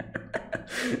episode.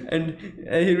 And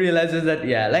he realizes that,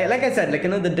 yeah, like I said, like, you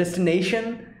know, the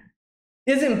destination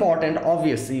is important,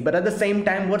 obviously, but at the same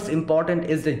time, what's important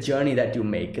is the journey that you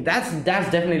make. That's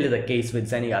definitely the case with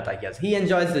Zenigata. Yes, he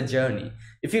enjoys the journey.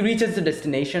 If he reaches the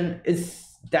destination,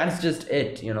 that's just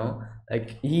it, you know,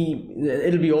 like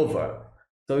it'll be over.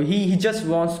 So he just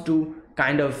wants to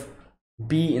kind of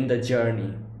be in the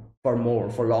journey for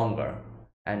longer,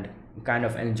 and kind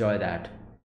of enjoy that.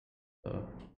 So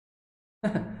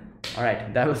all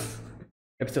right, that was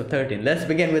episode 13. Let's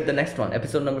begin with the next one,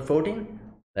 episode number 14.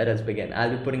 Let us begin.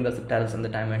 I'll be putting the subtitles on the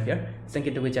timer here. Sync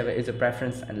it to whichever is your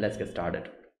preference, and let's get started.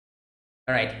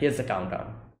 All right, here's the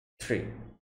countdown. 3,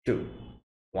 2,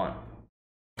 1,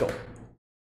 go.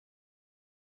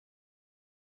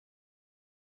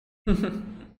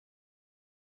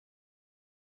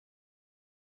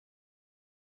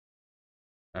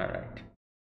 All right.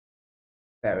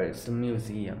 Paris, the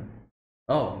museum.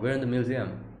 Oh, we're in the museum.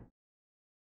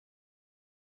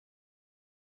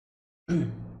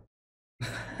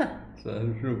 So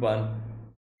Lupin.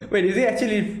 Wait, is he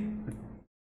actually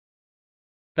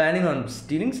planning on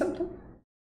stealing something?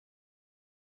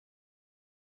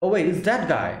 Oh wait, it's that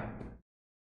guy.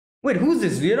 Wait, who's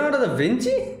this? Leonardo da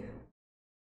Vinci?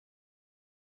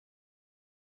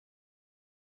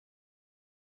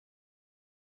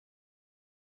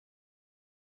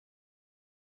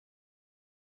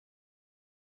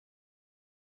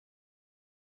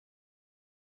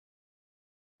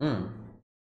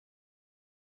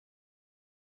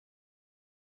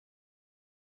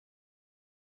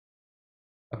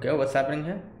 Okay, what's happening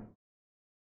here?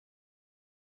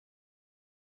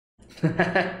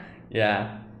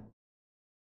 Yeah.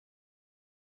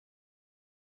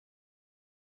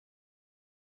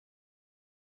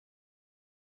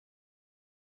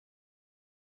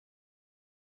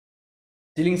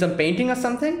 Stealing some painting or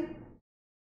something?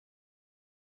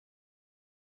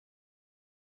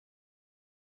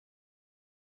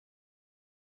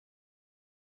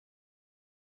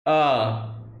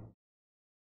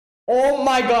 Oh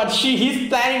my god, he's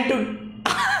planning to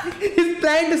he's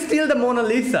planning to steal the Mona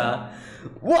Lisa.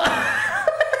 What?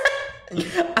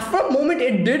 For a moment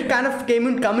it did kind of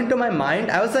come into my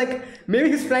mind. I was like, maybe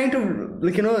he's planning to,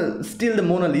 like, you know, steal the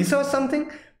Mona Lisa or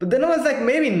something. But then I was like,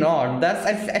 maybe not.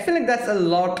 I feel like that's a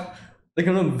lot, like,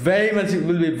 you know, it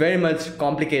will be very much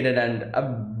complicated and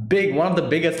one of the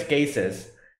biggest cases.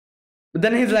 But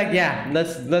then he's like, yeah,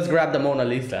 let's grab the Mona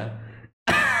Lisa.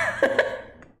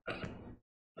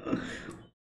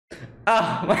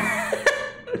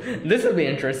 This will be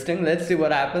interesting. Let's see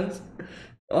what happens.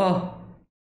 Oh,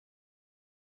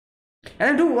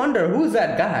 and I do wonder, who's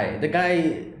that guy? The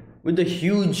guy with the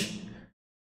huge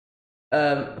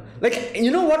like,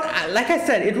 you know what, like I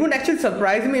said, it wouldn't actually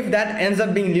surprise me if that ends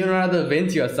up being Leonardo da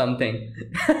Vinci or something.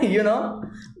 You know,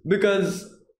 because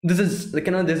this is, like,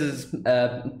 you know, this is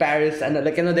Paris, and,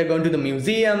 like, you know, they're going to the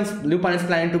museums. Lupin is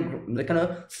planning to, like, you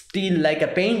know, steal like a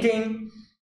painting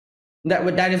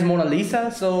that is Mona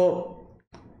Lisa. So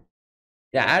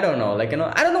yeah, I don't know, like, you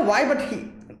know, I don't know why, but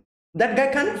That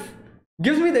guy kind of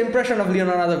gives me the impression of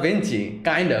Leonardo da Vinci,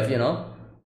 kind of, you know,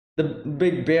 the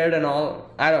big beard and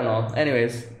all. I don't know.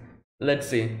 Anyways, let's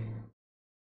see.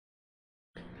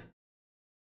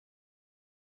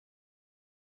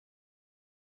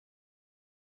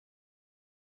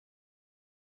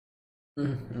 All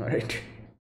right.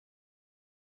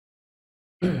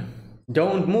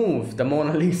 Don't move, the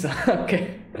Mona Lisa.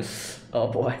 Okay. Oh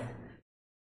boy.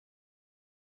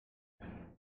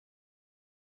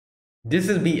 This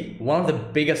will be one of the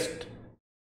biggest.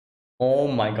 Oh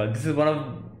my god, this is one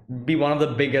of the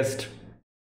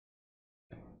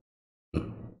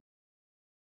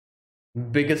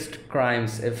biggest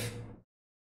crimes if.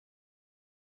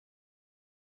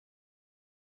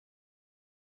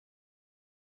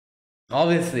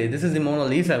 Obviously, this is the Mona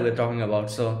Lisa we're talking about,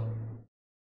 so.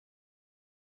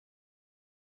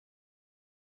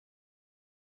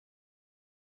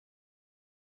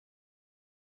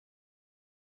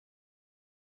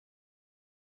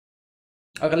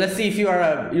 Okay, let's see if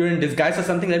you're in disguise or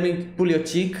something. Let me pull your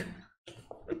cheek.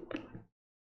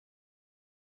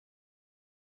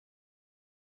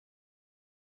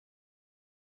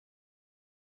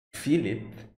 Feel it.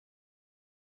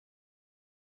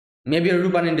 Maybe a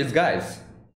Lupin in disguise.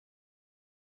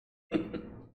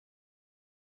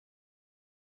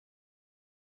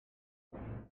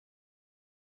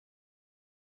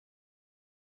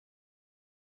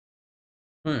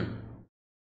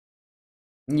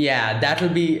 Yeah, that will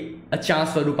be a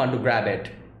chance for Lupin to grab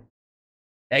it.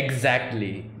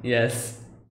 Exactly. Yes.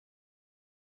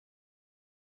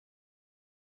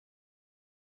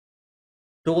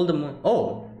 Told them.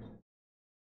 Oh.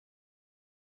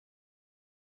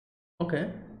 Okay.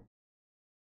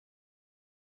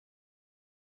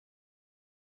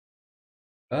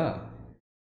 Ah.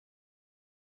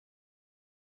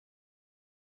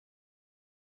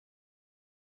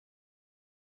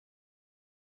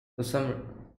 So some.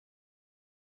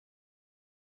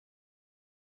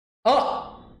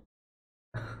 Oh.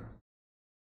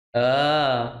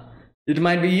 Ah. It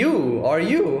might be you or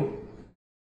you.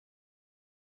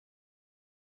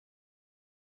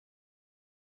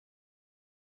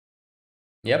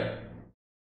 Yep.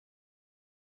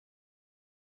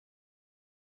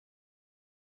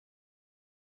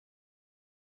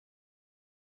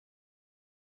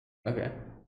 Okay.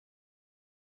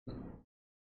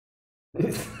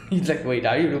 He's like, wait,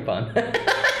 are you Lupin?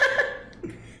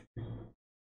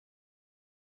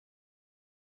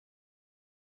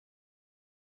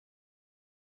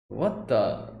 What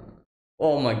the?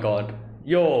 Oh my god.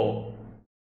 Yo.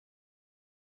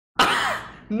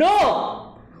 No!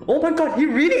 Oh my god, he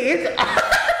really is.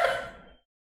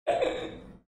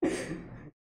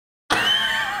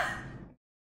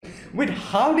 Wait,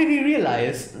 how did he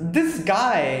realize? This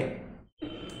guy.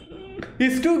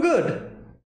 He's too good.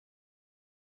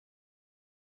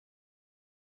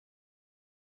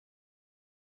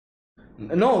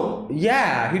 No,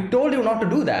 yeah, he told you not to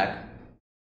do that.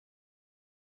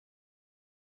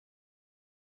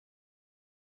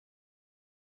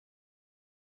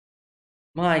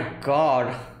 My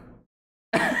god.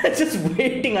 Just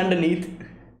waiting underneath.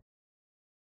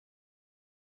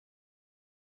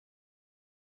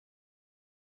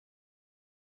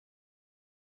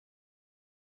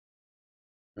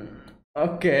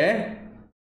 Okay.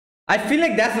 I feel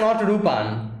like that's not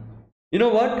Rupan. You know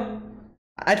what?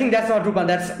 I think that's not Rupan.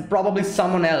 That's probably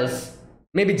someone else.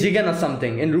 Maybe Jigan or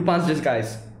something in Rupan's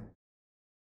disguise.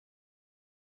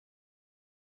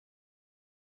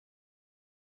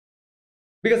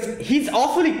 Because he's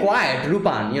awfully quiet,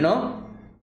 Rupan, you know?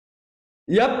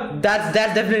 Yep, that's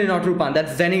definitely not Rupan.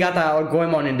 That's Zenigata or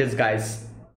Goemon in disguise.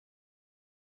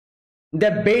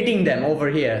 They're baiting them over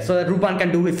here so that Rupan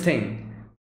can do his thing.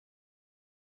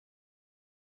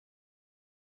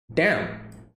 Damn.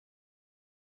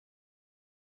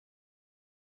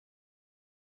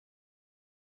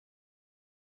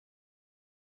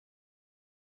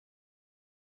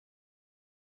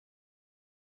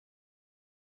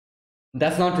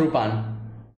 That's not Rupan.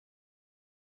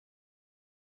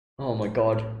 Oh my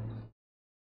god.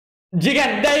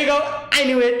 Jigan, there you go. I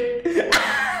knew it.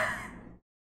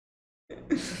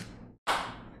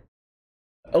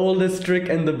 Oldest trick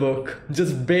in the book.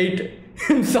 Just bait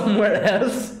him somewhere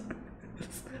else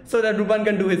so that Rupan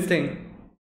can do his thing.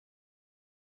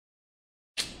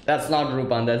 That's not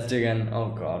Rupan, that's Jigan. Oh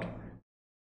god.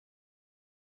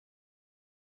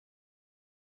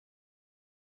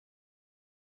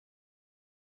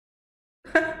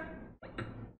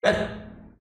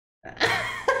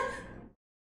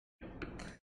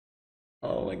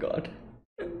 Oh my god.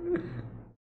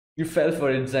 You fell for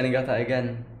it, Zenigata,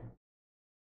 again.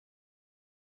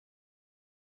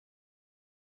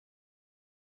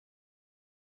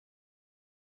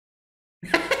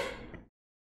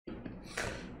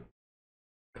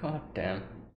 God damn.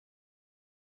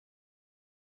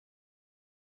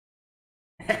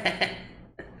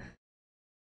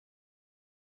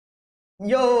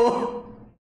 Yo!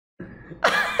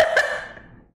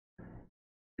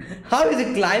 How is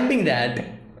he climbing that?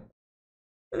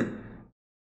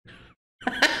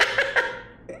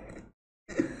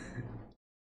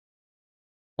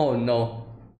 Oh no.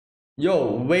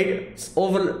 Yo, wait, it's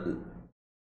over.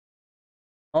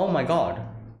 Oh my god.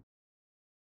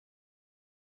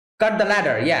 Cut the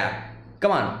ladder, yeah.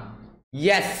 Come on.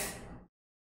 Yes.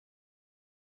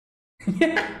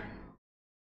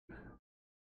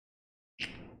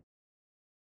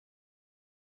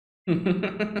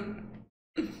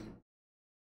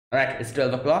 Alright, it's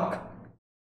 12 o'clock.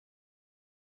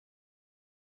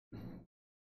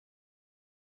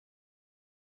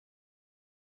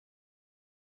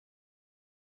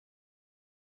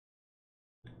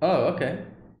 Oh, okay.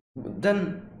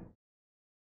 Then,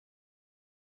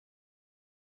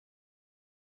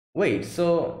 wait,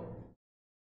 so.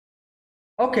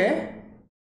 Okay.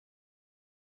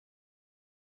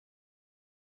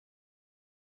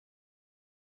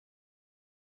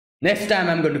 Next time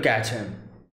I'm going to catch him.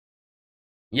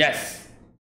 Yes.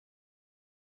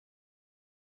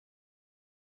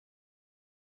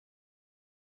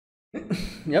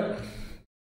 Yep.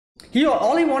 He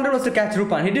all he wanted was to catch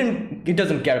Lupin. He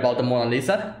doesn't care about the Mona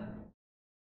Lisa.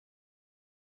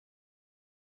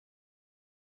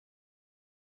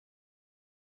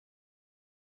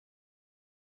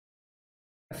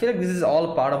 I feel like this is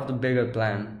all part of the bigger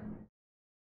plan.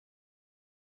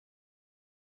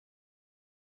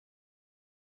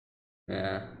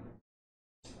 Yeah.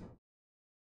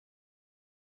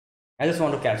 I just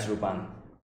want to catch Lupin.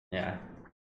 Yeah.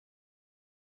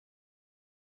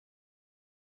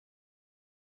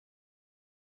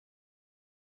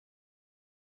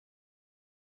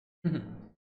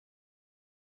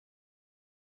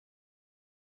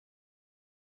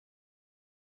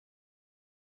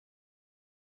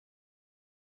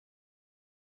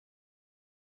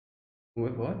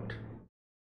 Wait, what?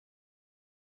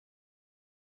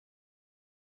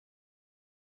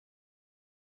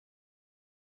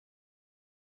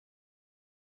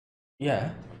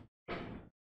 Yeah.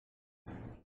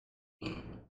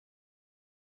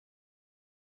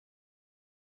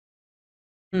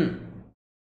 Hmm.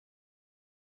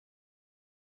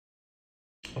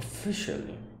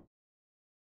 Officially.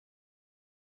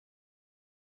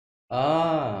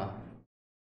 Ah.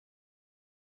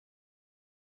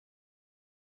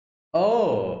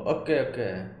 Oh, okay,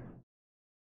 okay.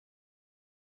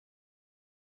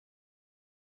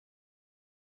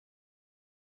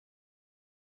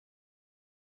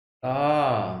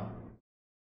 Ah.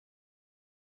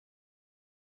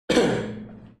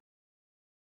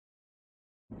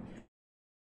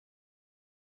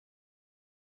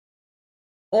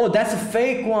 Oh, that's a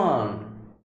fake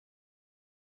one.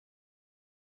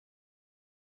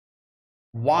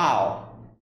 Wow.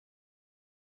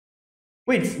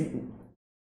 Wait.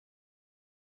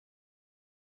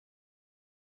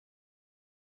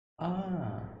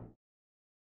 Ah.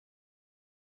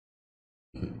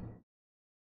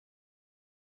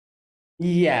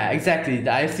 Yeah, exactly.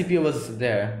 The ICP was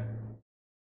there.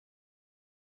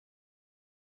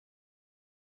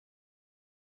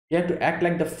 You have to act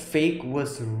like the fake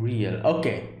was real.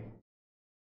 Okay.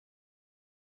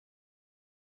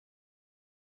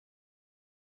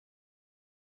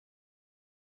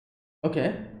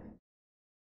 Okay.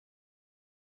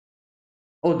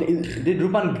 Oh, did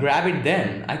Rupan grab it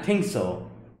then? I think so.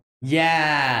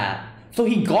 Yeah. So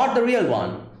he got the real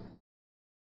one.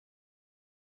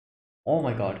 Oh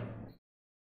my god.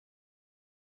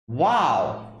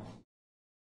 Wow.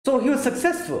 So he was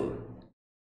successful.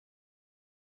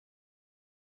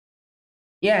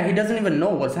 Yeah, he doesn't even know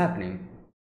what's happening.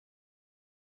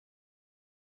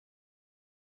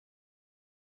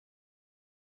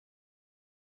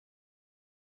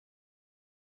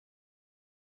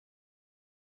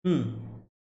 Hmm.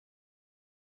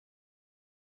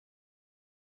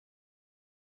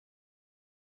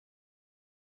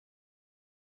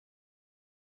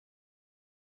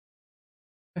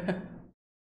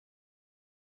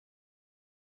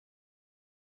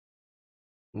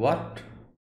 What?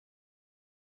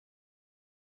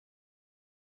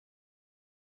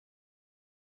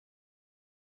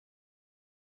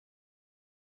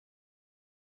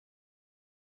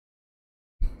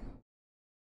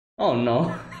 Oh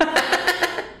no.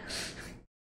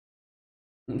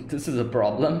 This is a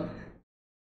problem.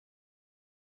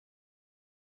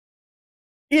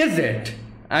 Is it?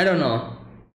 I don't know.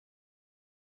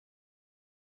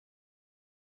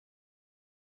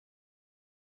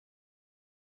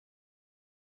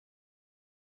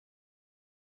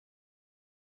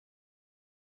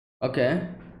 Okay.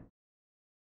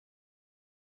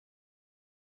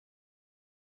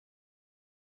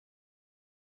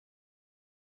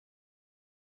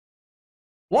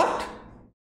 What?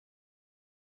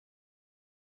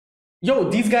 Yo,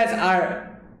 these guys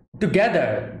are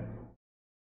together.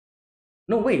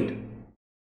 No, wait.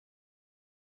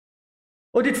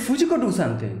 Oh, did Fujiko do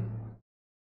something?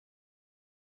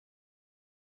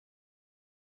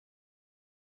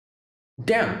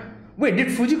 Damn. Wait, did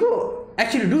Fujiko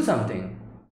actually do something?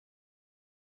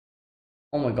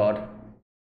 Oh my god.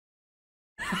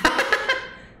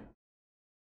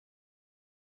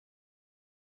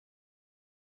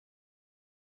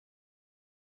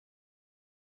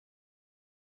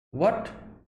 What?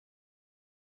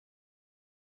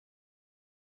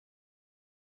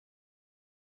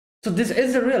 So this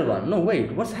is the real one. No,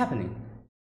 wait, what's happening?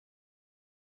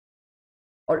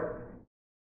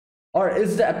 Or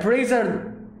is the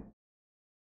appraiser?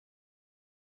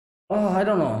 Oh, I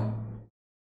don't know.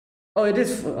 Oh, it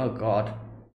is. Oh god.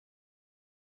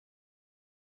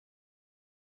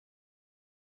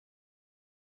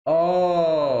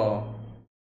 Oh.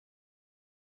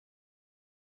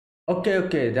 Okay,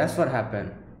 okay, that's what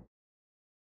happened.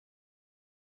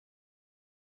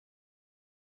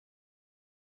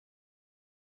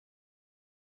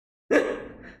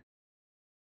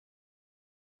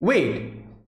 Wait.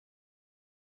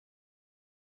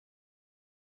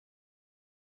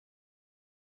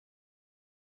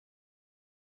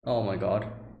 Oh my god.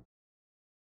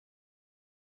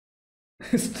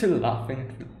 Still laughing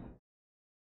at me.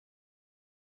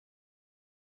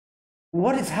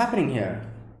 What is happening here?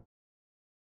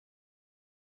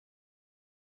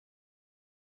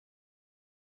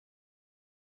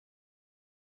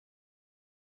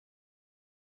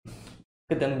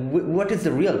 Okay, then what is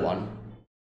the real one?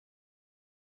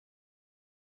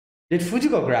 Did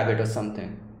Fujiko grab it or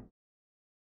something?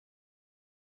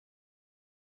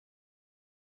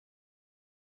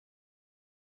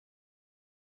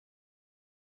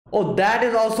 Oh, that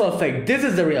is also a fake. This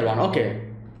is the real one. Okay.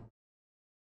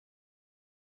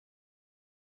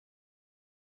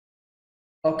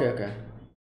 Okay, okay.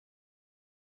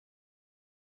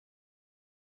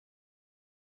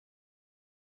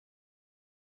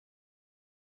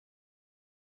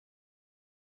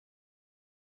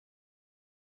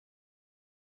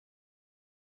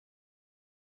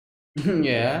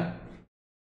 Yeah.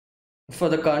 For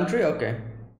the country? Okay.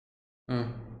 Hmm.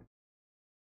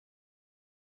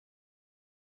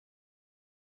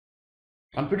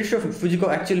 I'm pretty sure Fujiko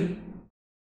actually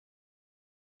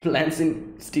plans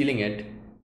in stealing it.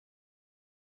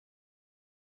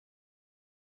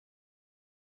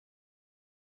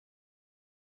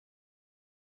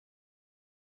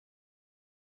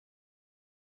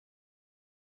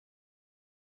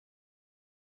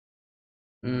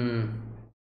 Hmm.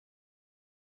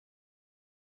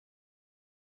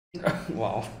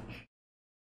 Wow.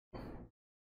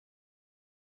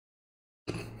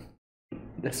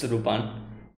 That's Rupan.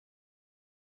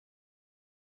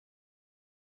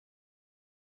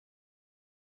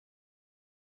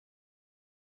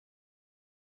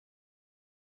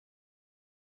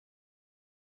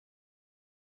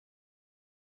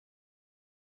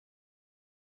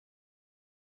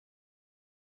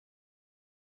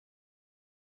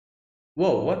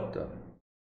 Whoa, what the?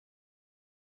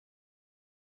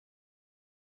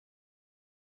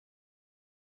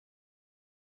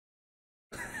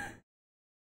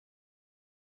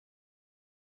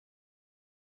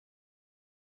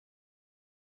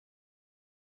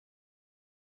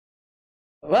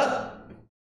 What?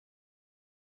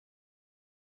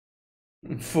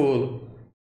 Fool.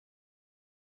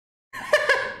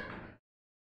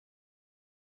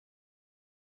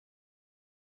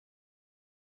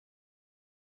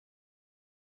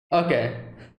 Okay.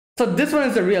 So this one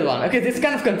is the real one. Okay, it's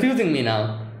kind of confusing me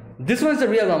now. This one is the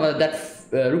real one that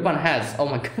Rupan has. Oh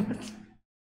my god.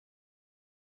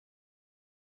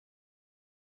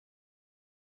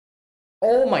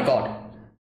 Oh my god.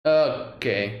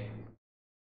 Okay.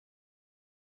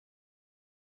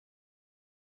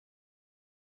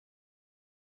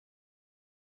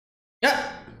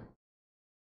 Yeah.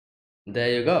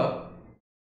 There you go.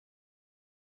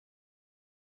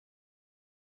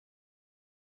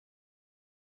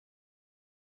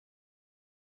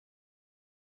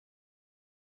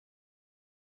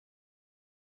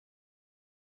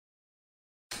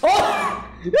 Oh!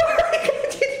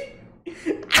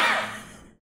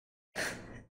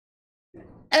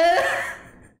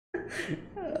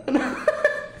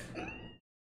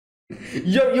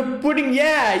 You're putting,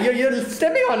 yeah, you're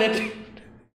stepping on it.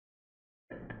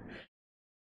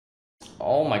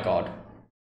 Oh my god.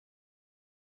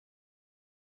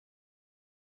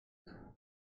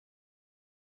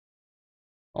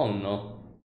 Oh no.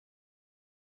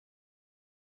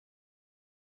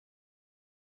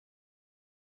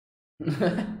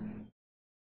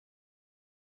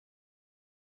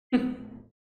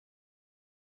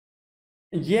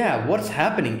 Yeah, what's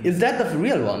happening? Is that the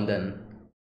real one then?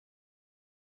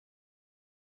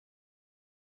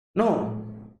 No.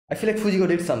 I feel like Fujiko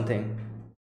did something.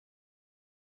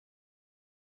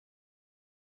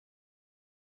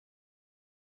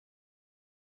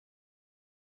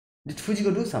 Did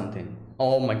Fujiko do something?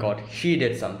 Oh my god, she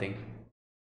did something.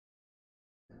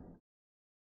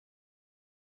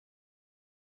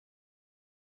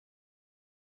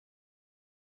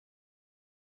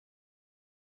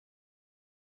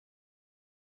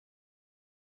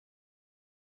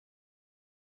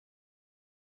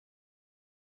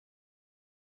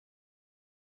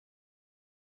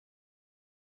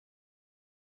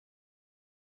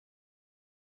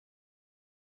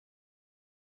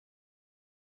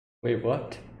 Wait,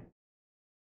 what?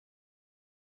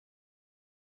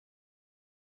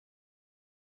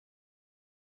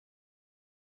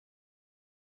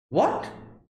 What?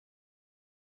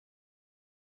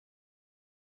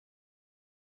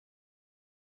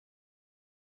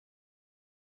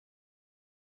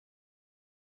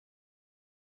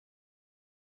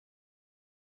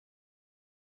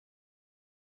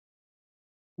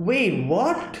 Wait,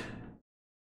 what?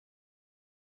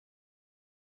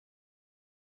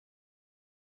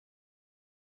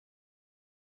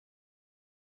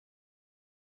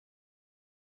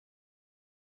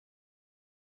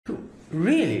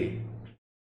 Really?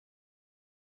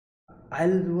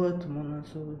 Isleworth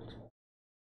Monosaurs?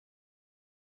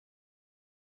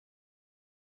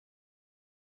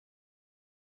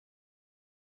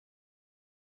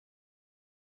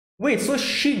 Wait, so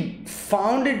she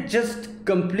found it just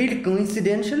complete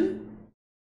coincidental?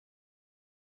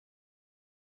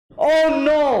 Oh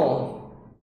no!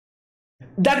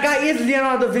 That guy is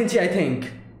Leonardo da Vinci, I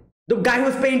think. The guy who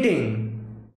was painting.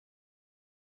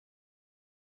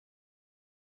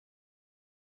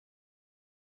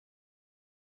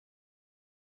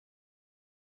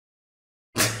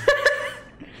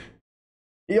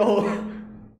 Yo.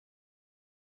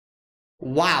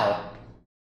 Wow.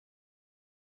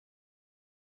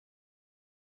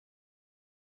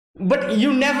 But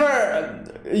you never.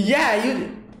 Yeah,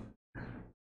 you.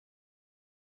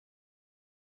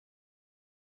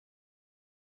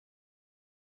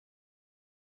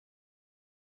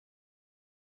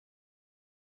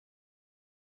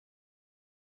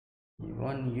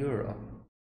 1 euro.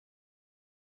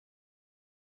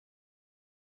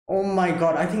 Oh my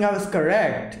god, I think I was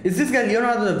correct. Is this guy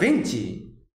Leonardo da Vinci?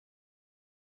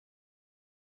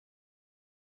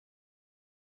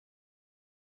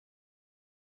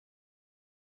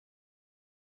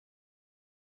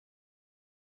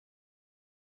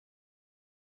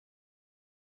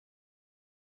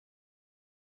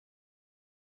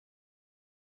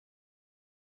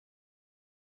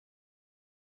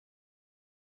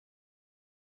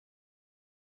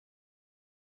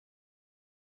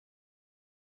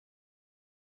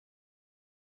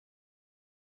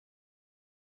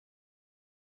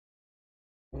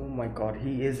 Oh my god,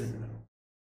 he is.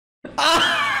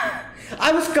 Ah!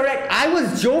 I was correct. I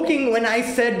was joking when I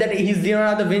said that he's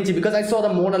Leonardo da Vinci because I saw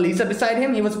the Mona Lisa beside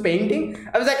him. He was painting.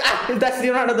 I was like, ah, that's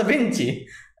Leonardo da Vinci.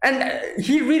 And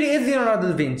he really is Leonardo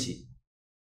da Vinci.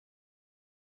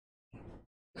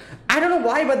 I don't know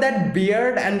why, but that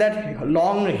beard and that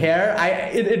long hair,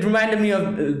 it reminded me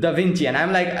of Da Vinci, and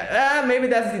I'm like, ah, maybe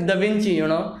that's Da Vinci, you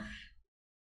know.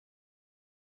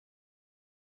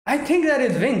 I think that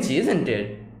is Vinci, isn't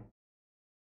it?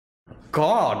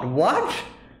 God, what?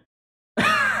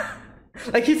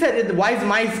 Like he said, why is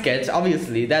my sketch?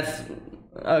 Obviously, that's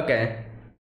okay.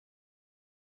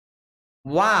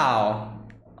 Wow.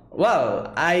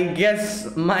 Well, I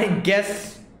guess my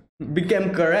guess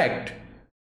became correct.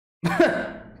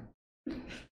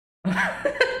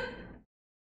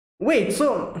 Wait,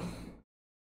 so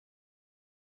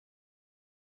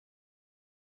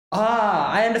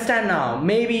I understand now.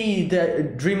 Maybe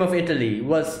the dream of Italy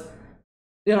was,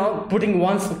 you know, putting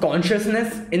one's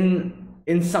consciousness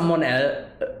in someone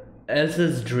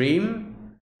else's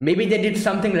dream. Maybe they did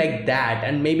something like that,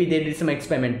 and maybe they did some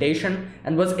experimentation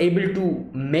and was able to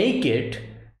make it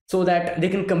so that they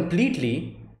can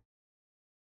completely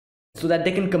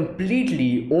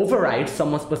override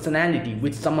someone's personality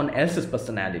with someone else's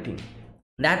personality.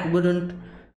 That wouldn't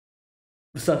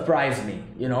surprise me,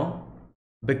 you know,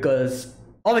 because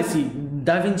obviously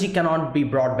Da Vinci cannot be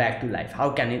brought back to life.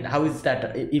 How is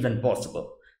that even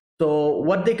possible? So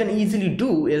what they can easily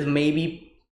do is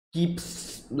maybe keep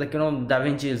like, you know, Da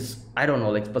Vinci's, I don't know,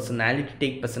 like personality,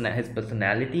 take his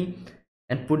personality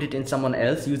and put it in someone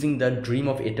else using the dream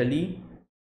of Italy.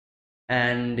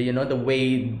 And you know, the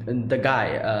way the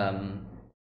guy,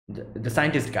 the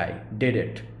scientist guy did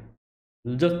it,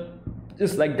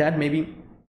 just like that, maybe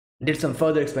did some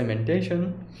further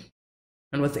experimentation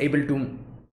and was able to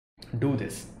do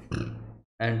this.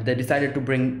 And they decided to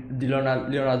bring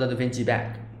Leonardo da Vinci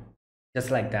back,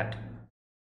 just like that.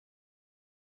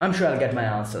 I'm sure I'll get my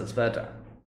answers, but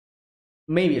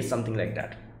maybe it's something like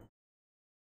that.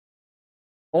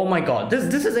 Oh my god,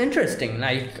 this is interesting.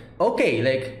 Like, okay,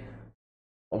 like,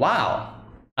 wow,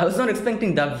 I was not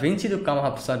expecting Da Vinci to come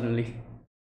up suddenly.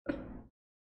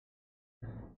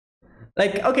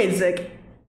 Like, okay, it's like,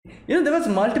 you know, there was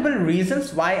multiple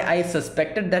reasons why I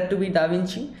suspected that to be Da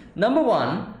Vinci. Number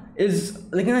one is,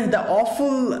 like, you know, the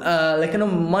awful like, you know,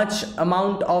 much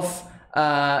amount of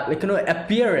like, you know,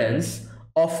 appearance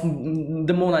of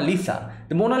the Mona Lisa.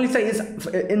 The Mona Lisa is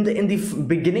in the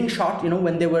beginning shot, you know,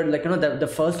 when they were, like, you know, the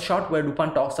first shot where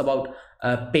Lupin talks about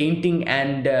painting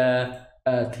and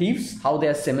thieves, how they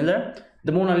are similar.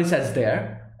 The Mona Lisa is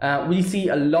there. We see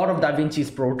a lot of Da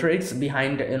Vinci's portraits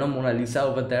behind, you know, Mona Lisa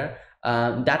over there.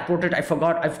 That portrait, I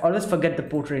always forget the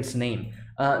portrait's name.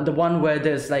 The one where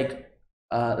there's like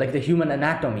the human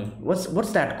anatomy.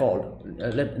 What's that called?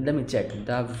 Let me check.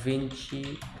 Da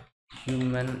Vinci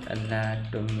human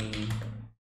anatomy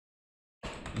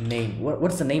name.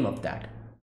 What's the name of that?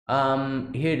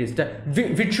 Here it is. The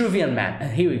Vitruvian Man.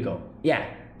 Here we go. Yeah,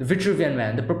 the Vitruvian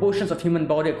Man. The proportions of human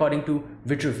body according to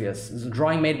Vitruvius. It's a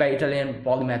drawing made by Italian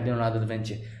polymath Leonardo da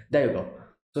Vinci. There you go.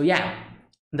 So yeah,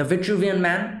 the Vitruvian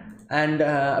Man. And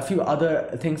a few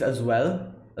other things as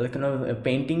well, like, you know,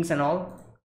 paintings and all.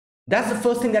 That's the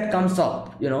first thing that comes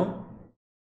up, you know.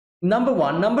 Number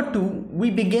one. Number two,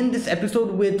 we begin this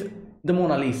episode with the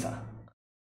Mona Lisa,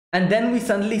 and then we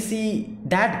suddenly see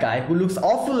that guy who looks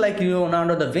awful like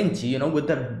Leonardo da Vinci, you know, with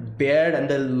the beard and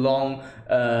the long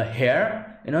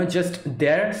hair, you know, just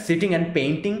there sitting and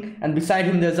painting, and beside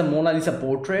him there's a Mona Lisa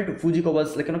portrait. Fujiko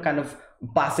was, like, you know, kind of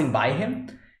passing by him.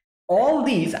 All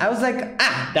these, I was like,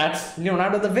 that's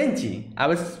Leonardo da Vinci. I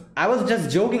was just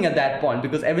joking at that point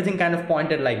because everything kind of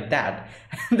pointed like that.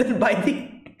 And then by the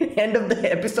end of the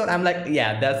episode, I'm like,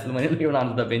 yeah, that's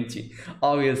Leonardo da Vinci.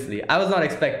 Obviously, I was not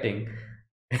expecting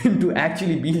him to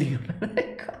actually be Leonardo.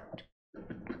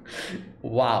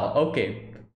 Wow.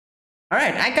 Okay. All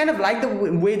right. I kind of like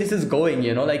the way this is going.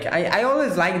 You know, like I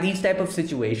always like these type of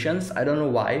situations. I don't know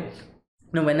why.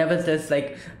 You know, whenever there's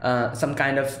like some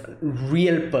kind of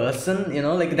real person, you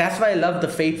know, like that's why I love the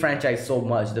Fate franchise so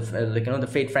much. Like, you know, the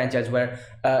Fate franchise where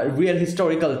real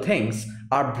historical things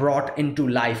are brought into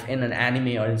life in an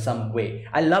anime or in some way.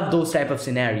 I love those type of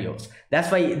scenarios. That's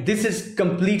why this is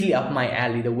completely up my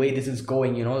alley, the way this is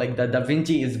going, you know, like the Da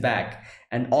Vinci is back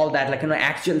and all that, like, you know,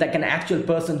 an actual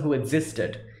person who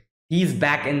existed. He's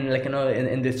back in, like, you know,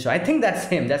 in this show. I think that's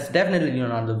him. That's definitely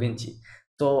Leonardo da Vinci.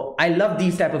 So I love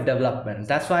these type of developments.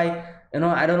 That's why, you know,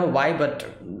 I don't know why, but,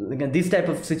 like, these type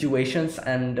of situations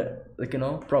and, like, you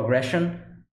know, progression,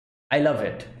 I love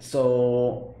it.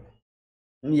 So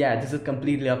yeah, this is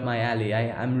completely up my alley.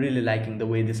 I'm really liking the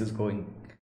way this is going.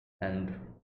 And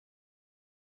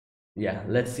yeah,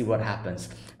 let's see what happens.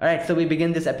 All right, so we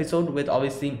begin this episode with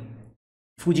obviously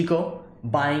Fujiko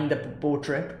buying the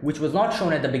portrait, which was not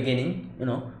shown at the beginning. You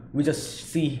know, we just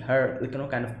see her, like, you know,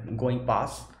 kind of going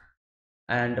past.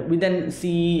 And we then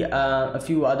see a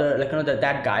few other, like, you know,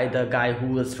 that guy, the guy who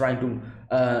was trying to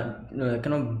you know,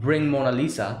 kind of bring Mona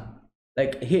Lisa,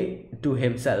 like, to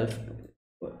himself.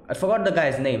 I forgot the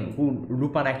guy's name, who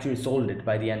Lupin actually sold it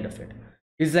by the end of it.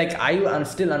 He's like, I'm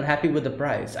still unhappy with the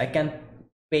price. I can't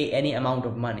pay any amount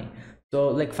of money. So,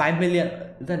 like, 5 million,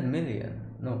 is that million?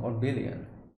 No, or billion?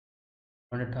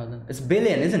 100,000. It's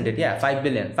billion, isn't it? Yeah, 5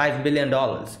 billion. $5 billion.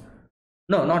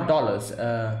 No, not dollars.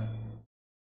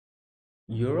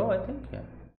 Euro, I think. Yeah.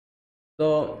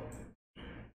 So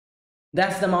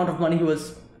that's the amount of money he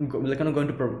was, like, going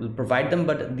to provide them.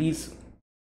 But these,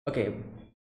 okay,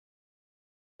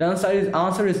 the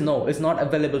answer is no, it's not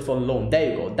available for loan.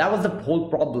 There you go. That was the whole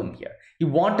problem here. He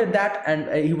wanted that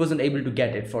and he wasn't able to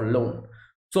get it for loan.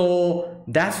 So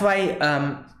that's why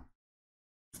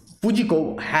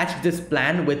Fujiko hatched this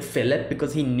plan with Philip,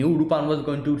 because he knew Lupin was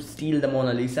going to steal the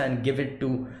Mona Lisa and give it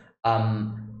to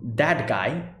that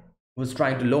guy who was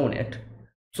trying to loan it.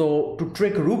 So to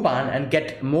trick Lupin and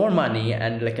get more money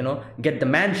and, like, you know, get the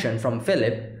mansion from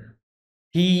Philip,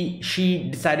 she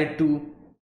decided to,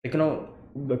 like, you know,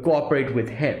 cooperate with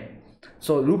him.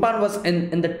 So Lupin was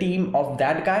in the team of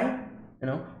that guy, you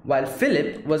know, while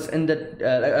Philip was in the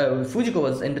Fujiko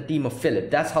was in the team of Philip.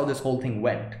 That's how this whole thing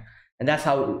went. and that's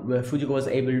how Fujiko was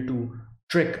able to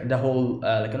trick the whole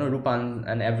Lupin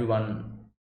and everyone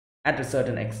at a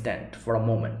certain extent for a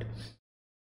moment.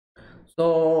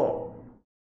 So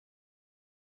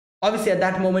obviously at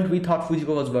that moment we thought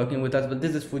Fujiko was working with us, but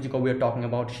this is Fujiko we are talking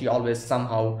about. She always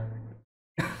somehow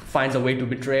finds a way to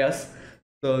betray us.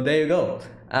 So there you go.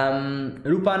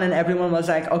 Lupin and everyone was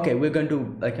like, okay, we're going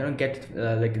to get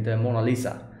the Mona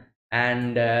Lisa,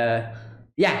 and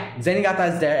yeah,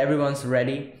 Zenigata is there, everyone's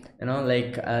ready,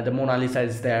 the Mona Lisa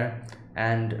is there,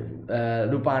 and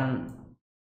Lupin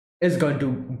is going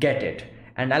to get it.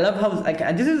 And I love how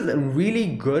this is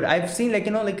really good. I've seen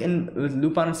in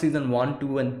Lupin season 1,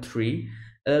 2 and 3,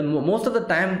 most of the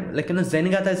time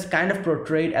Zenigata is kind of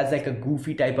portrayed as like a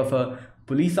goofy type of a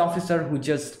police officer who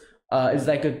just is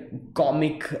like a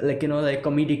comic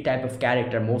comedic type of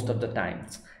character most of the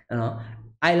times.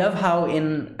 I love how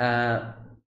in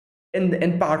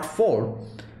part 4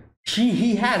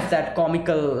 he has that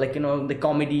comical the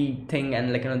comedy thing,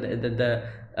 and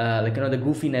the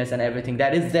goofiness and everything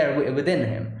that is there within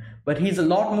him, but he's a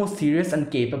lot more serious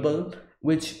and capable,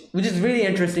 which is really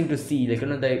interesting to see,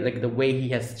 the way he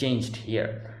has changed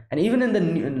here. And even in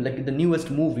the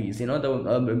newest movies,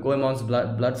 the Goemon's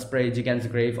blood spray, Jigen's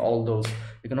grave, all those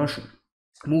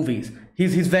movies,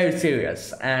 he's very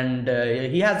serious, and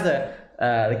he has the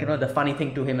funny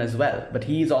thing to him as well, but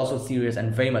he is also serious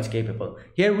and very much capable.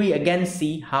 Here we again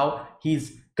see how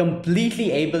he's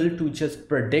completely able to just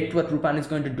predict what Lupin is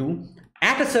going to do.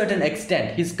 At a certain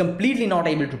extent, he's completely not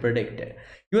able to predict it.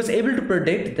 He was able to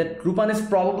predict that Lupin is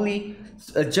probably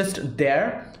just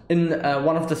there in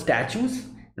one of the statues.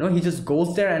 He just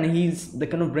goes there and he's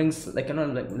brings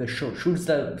shoots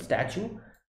the statue,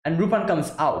 and Lupin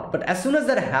comes out. But as soon as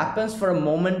that happens, for a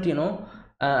moment,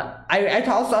 I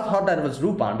also thought that it was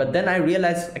Lupin, but then I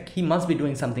realized he must be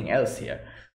doing something else here.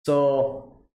 So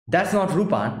that's not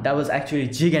Lupin, that was actually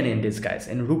Jigen in disguise,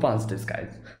 in Lupin's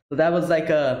disguise. So that was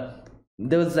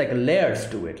there was layers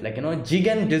to it.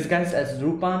 Jigen disguised as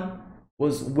Lupin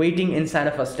was waiting inside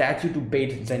of a statue to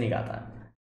bait Zenigata.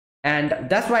 And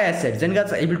that's why I said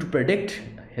Zenigata's able to predict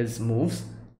his moves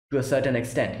to a certain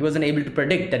extent. He wasn't able to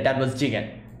predict that was Jigen,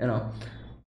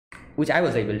 which I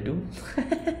was able to.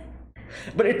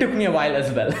 But it took me a while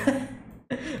as well.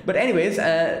 But anyways,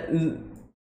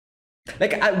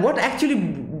 what actually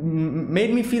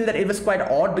made me feel that it was quite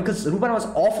odd, because Lupin was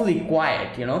awfully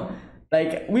quiet,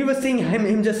 we were seeing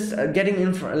him just getting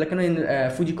in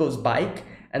Fujiko's bike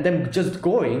and then just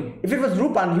going. If it was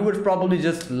Lupin, he would have probably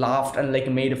just laughed and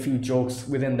made a few jokes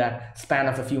within that span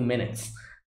of a few minutes,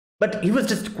 but he was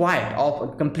just quiet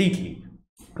completely.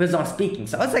 He was not speaking.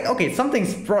 So I was like, okay,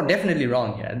 something's definitely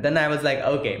wrong here. And then I was like,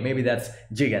 okay, maybe that's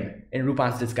Jigen in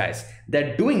Lupin's disguise.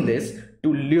 They're doing this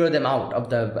to lure them out of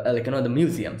the the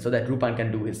museum so that Lupin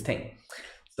can do his thing.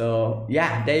 So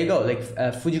yeah, there you go.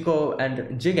 Fujiko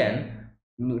and Jigen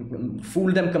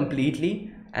fooled them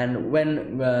completely. And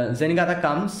when Zenigata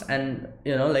comes and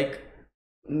oh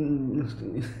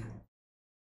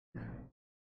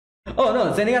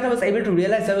no, Zenigata was able to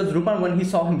realize that was Lupin when he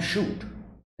saw him shoot.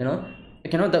 The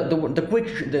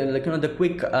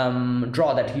quick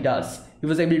draw that he does. He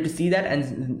was able to see that,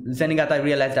 and Zenigata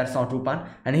realized that's not Lupin,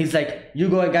 and he's like, you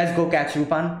guys go catch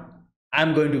Lupin,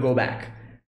 I'm going to go back.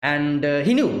 And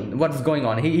he knew what's going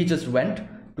on. He just went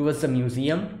towards the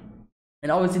museum,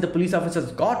 and obviously the police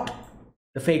officers got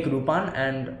the fake Lupin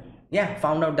and yeah,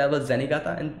 found out that was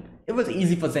Zenigata, and it was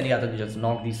easy for Zenigata to just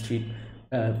knock these 3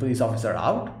 police officers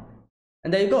out.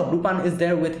 And there you go, Lupin is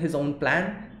there with his own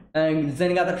plan. And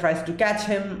Zenigata tries to catch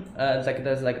him.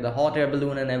 There's the hot air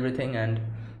balloon and everything, and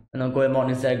Goemon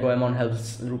is there. Goemon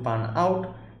helps Lupin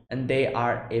out, and they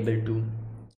are able to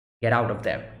get out of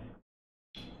there.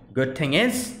 Good thing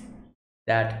is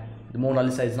that the Mona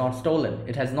Lisa is not stolen.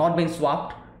 It has not been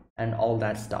swapped and all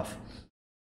that stuff.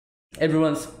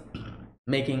 Everyone's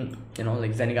making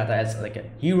Zenigata as a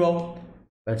hero,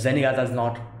 but Zenigata is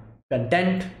not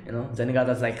content.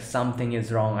 Zenigata's like, something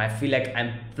is wrong. I feel like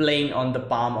I'm playing on the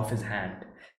palm of his hand.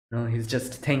 He's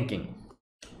just thinking.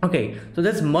 Okay, so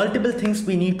there's multiple things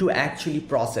we need to actually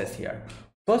process here.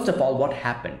 First of all, what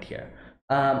happened here?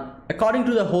 According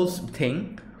to the whole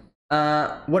thing,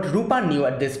 what Lupin knew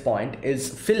at this point is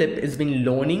Philip has been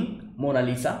loaning Mona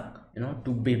Lisa,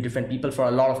 to different people for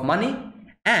a lot of money,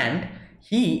 and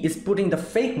he is putting the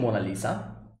fake Mona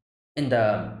Lisa in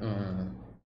the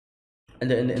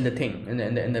in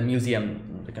the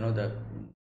museum, the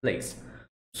place.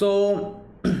 So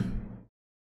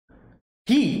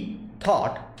he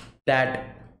thought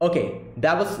that, okay,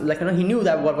 that was he knew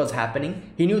that what was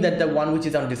happening. He knew that the one which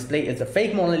is on display is a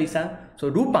fake Mona Lisa. So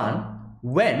Lupin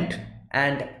went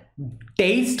and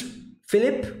tased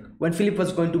when Philip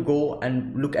was going to go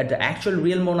and look at the actual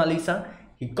real Mona Lisa,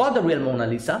 he got the real Mona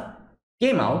Lisa,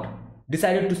 came out,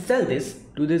 decided to sell this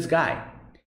to this guy.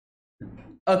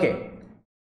 Okay,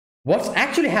 what's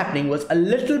actually happening was a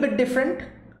little bit different.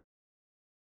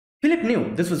 Philip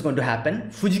knew this was going to happen.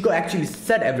 Fujiko actually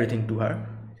said everything to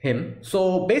him.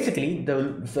 So basically,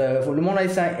 the Mona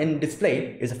Lisa in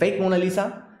display is a fake Mona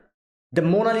Lisa. The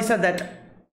Mona Lisa that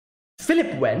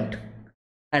Philip went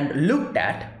and looked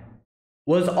at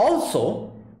was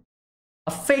also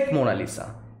a fake Mona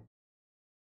Lisa,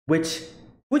 which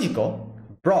Fujiko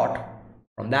brought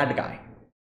from that guy.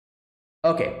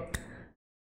 Okay.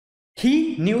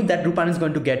 He knew that Lupin is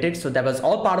going to get it, so that was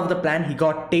all part of the plan. He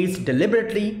got tased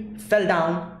deliberately, fell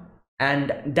down,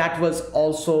 and that was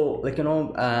also the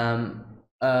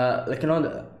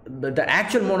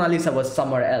actual Mona Lisa was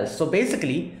somewhere else. So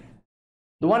basically,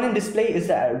 the one in display is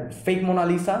the fake Mona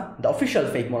Lisa, the official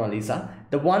fake Mona Lisa.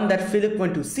 The one that Philip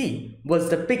went to see was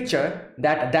the picture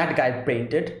that that guy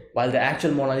painted, while the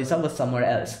actual Mona Lisa was somewhere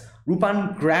else.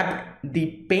 Lupin grabbed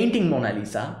the painting Mona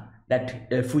Lisa that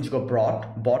Fujiko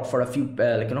bought for a few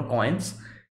coins.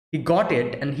 He got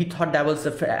it and he thought that was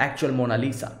the actual Mona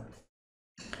Lisa.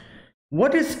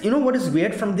 What is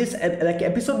weird from this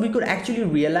episode, we could actually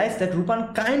realize that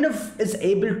Lupin kind of is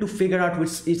able to figure out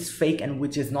which is fake and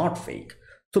which is not fake.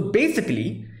 So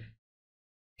basically,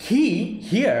 he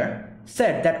here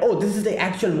said that, oh, this is the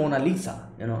actual Mona Lisa,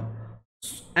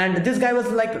 and this guy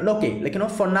was like, okay,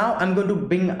 for now I'm going to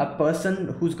bring a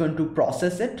person who's going to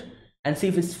process it and see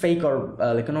if it's fake or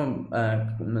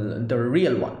the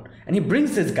real one. And he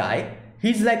brings this guy.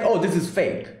 He's like, oh, this is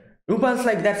fake. Lupin's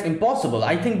like, that's impossible.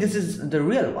 I think this is the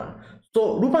real one.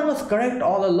 So Lupin was correct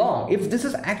all along. If this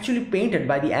is actually painted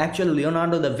by the actual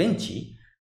Leonardo da Vinci,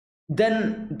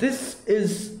 then this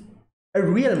is a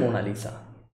real Mona Lisa.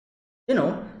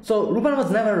 So Lupin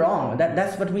was never wrong.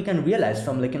 That's what we can realize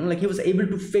from he was able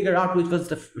to figure out which was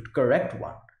the correct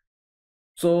one.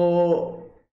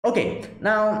 So okay,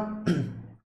 now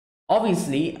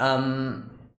obviously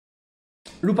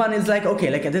Lupin is like,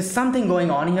 okay, there's something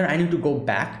going on here. I need to go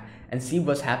back and see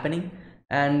what's happening.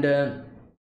 And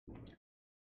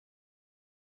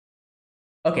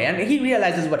okay, and he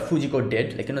realizes what Fujiko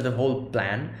did, the whole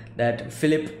plan that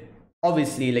Philip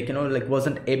obviously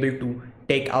wasn't able to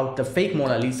take out the fake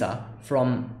Mona Lisa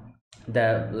from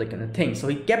the thing. So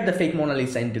he kept the fake Mona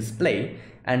Lisa in display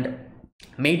and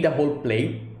made the whole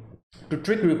play to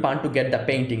trick Lupin to get the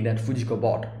painting that Fujiko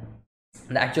bought.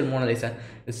 The actual Mona Lisa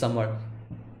is somewhere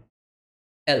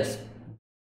else.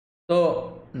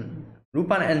 So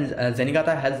Lupin and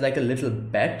Zenigata has a little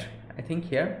bet, I think,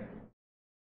 here.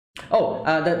 Oh,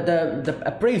 the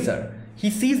appraiser, he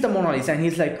sees the Mona Lisa and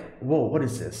he's like, whoa, what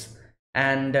is this?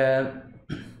 And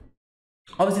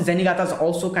obviously Zenigata is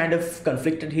also kind of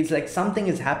conflicted. He's like, something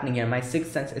is happening here. My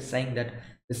sixth sense is saying that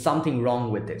there's something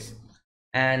wrong with this.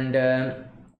 And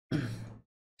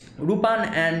Lupin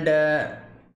and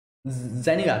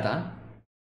Zenigata.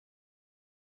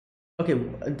 Okay,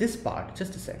 this part,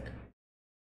 just a sec.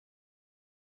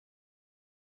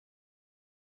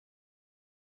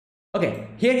 Okay,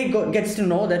 here he gets to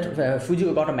know that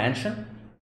Fujiko got a mansion,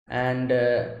 and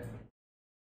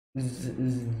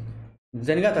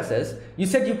Zenigata says, you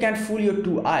said you can't fool your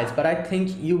two eyes, but I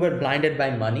think you were blinded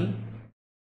by money.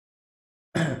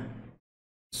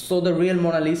 So the real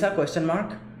Mona Lisa, question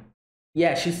mark?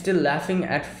 Yeah, she's still laughing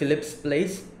at Philip's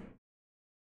place.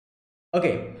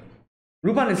 Okay,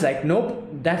 Lupin is like, nope,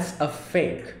 that's a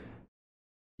fake.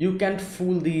 You can't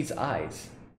fool these eyes.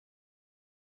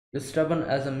 You're stubborn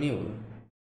as a mule.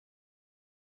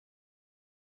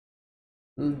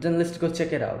 Then let's go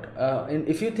check it out.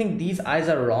 If you think these eyes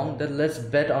are wrong, then let's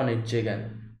bet on it, Jigan.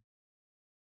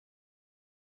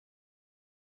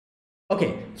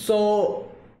 Okay, so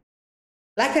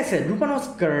like I said, Lupin was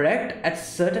correct at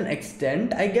certain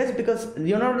extent, I guess, because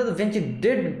Leonardo da Vinci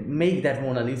did make that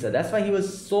Mona Lisa. That's why he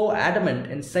was so adamant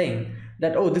in saying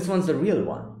that, oh, this one's the real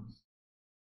one.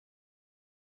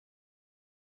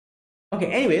 Okay,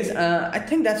 anyways, I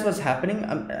think that's what's happening.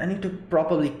 I need to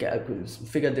properly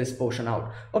figure this portion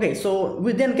out. Okay, so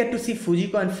we then get to see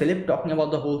Fujiko and Philip talking about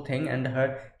the whole thing, and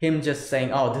him just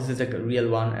saying, oh, this is a real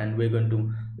one and we're going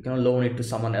to loan it to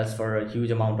someone else for a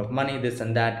huge amount of money, this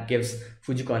and that, gives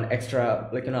Fujiko an extra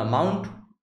amount.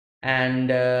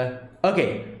 And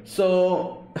okay,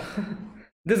 so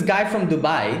this guy from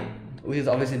Dubai, which is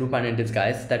obviously Lupin in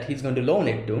disguise, that he's going to loan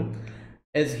it to,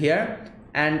 is here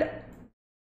and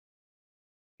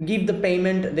give the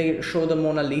payment. They show the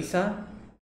Mona Lisa,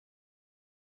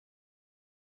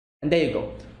 and there you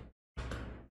go.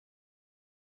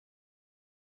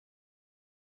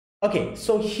 Okay,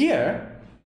 so here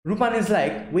Lupin is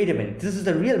like, wait a minute, this is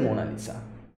the real Mona Lisa.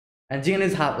 And Jane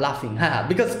is laughing, haha,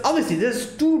 because obviously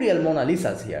there's two real Mona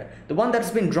Lisas here. The one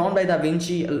that's been drawn by Da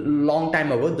Vinci a long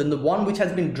time ago, then the one which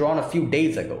has been drawn a few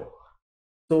days ago.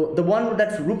 So the one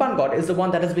that Lupin got is the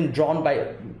one that has been drawn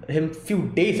by him few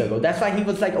days ago. That's why he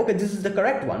was like, okay, this is the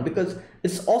correct one, because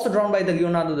it's also drawn by the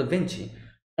Leonardo da Vinci.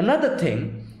 Another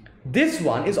thing, this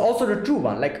one is also the true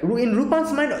one. Like in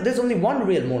Lupin's mind, there's only one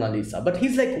real Mona Lisa, but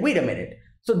he's like, wait a minute.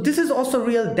 So this is also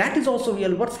real, that is also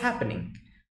real, what's happening?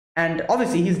 And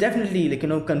obviously he's definitely like,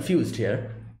 confused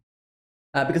here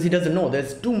because he doesn't know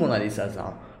there's two Mona Lisas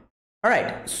now.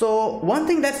 Alright, so one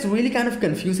thing that's really kind of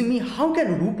confusing me, how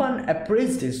can Lupin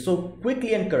appraise this so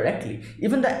quickly and correctly?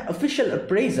 Even the official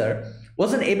appraiser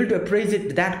wasn't able to appraise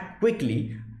it that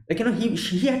quickly. Like,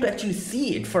 he had to actually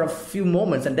see it for a few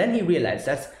moments and then he realized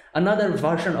that's another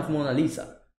version of Mona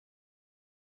Lisa.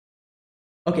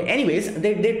 Okay, anyways,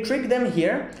 they trick them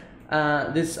here,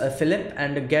 this Philip,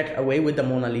 and get away with the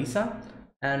Mona Lisa,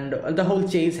 and the whole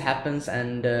chase happens,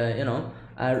 and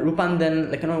Lupin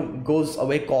then goes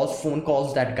away, phone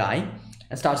calls that guy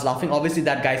and starts laughing. Obviously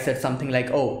that guy said something like,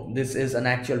 oh, this is an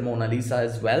actual Mona Lisa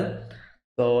as well,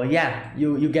 so yeah,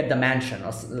 you get the mansion,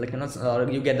 or or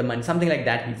you get the money, something like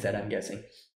that he said, I'm guessing.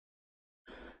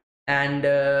 And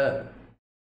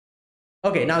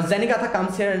okay, now Zenigata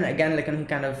comes here and again he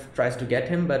kind of tries to get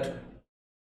him, but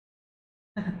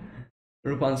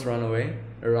Lupin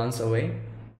runs away.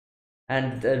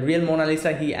 And the real Mona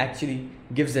Lisa, he actually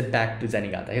gives it back to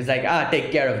Zenigata. He's like,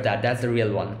 take care of that, that's the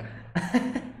real one.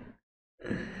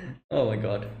 Oh my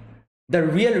god. The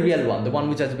real one, the one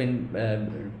which has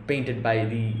been painted by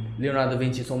the Leonardo da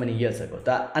Vinci so many years ago.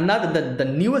 The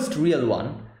newest real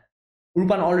one,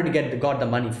 Lupin already got the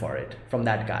money for it from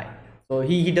that guy. So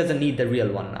he doesn't need the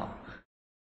real one now.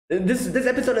 This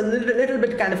episode is a little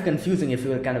bit kind of confusing if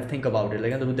you kind of think about it,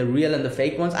 like the real and the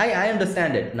fake ones. I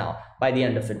understand it now by the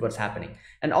end of it, what's happening.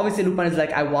 And obviously Lupin is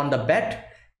like, I won the bet.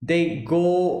 They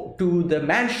go to the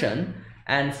mansion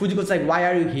and Fujiko's like, why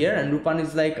are you here? And Lupin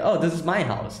is like, oh, this is my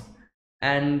house.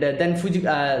 And then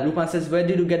Lupin says, where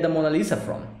did you get the Mona Lisa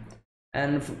from?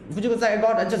 And Fujiko's like,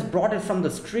 I just brought it from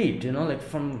the street, like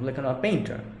from a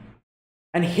painter.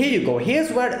 And here you go, here's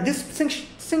where this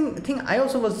thing I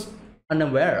also was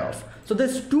unaware of. So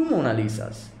there's two Mona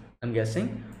Lisas, I'm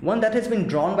guessing. One that has been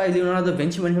drawn by Leonardo da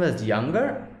Vinci when he was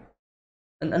younger,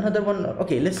 and another one,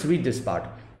 okay, let's read this part.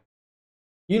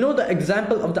 You know the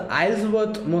example of the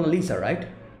Isleworth Mona Lisa, right?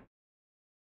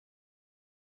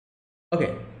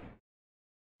 Okay,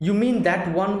 you mean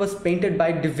that one was painted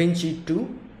by Da Vinci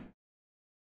too?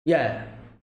 Yeah,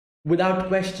 without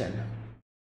question.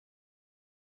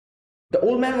 The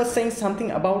old man was saying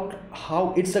something about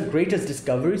how it's the greatest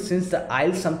discovery since the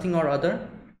Isle something or other.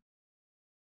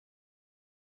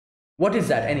 What is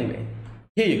that anyway?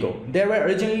 Here you go. There were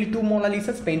originally two Mona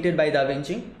Lisas painted by Da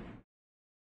Vinci.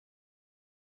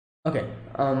 Okay,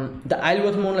 the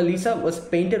Isleworth Mona Lisa was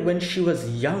painted when she was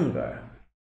younger.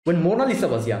 When Mona Lisa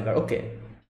was younger, okay.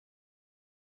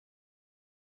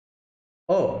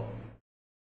 Oh,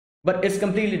 but it's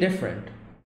completely different.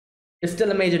 It's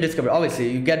still a major discovery. Obviously,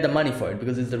 you get the money for it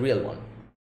because it's the real one.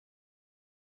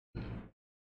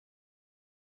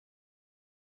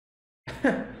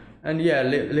 And yeah,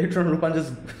 later on, Lupin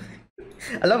just...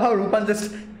 I love how Lupin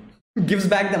just gives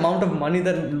back the amount of money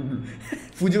that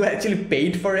Fuju actually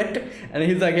paid for it. And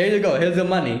he's like, here you go, here's your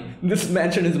money. This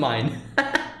mansion is mine.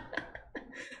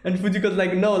 And Fujiko's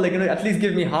like, no, at least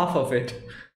give me half of it.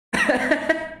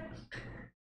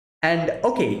 And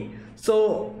okay,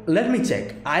 so let me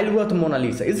check. Isleworth Mona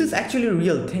Lisa. Is this actually a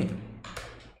real thing?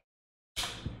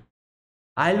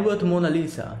 Isleworth Mona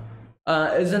Lisa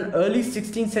is an early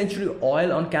 16th century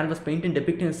oil on canvas painting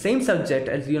depicting the same subject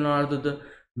as Leonardo da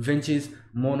Vinci's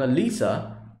Mona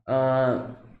Lisa.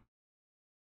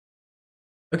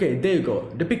 Okay, there you go.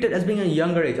 Depicted as being a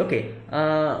younger age. Okay.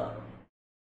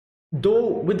 Though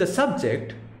with the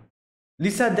subject,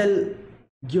 Lisa del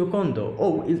Giocondo.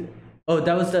 Oh,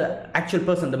 that was the actual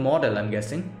person, the model, I'm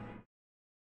guessing.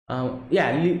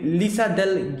 Yeah, Lisa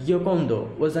del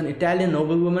Giocondo was an Italian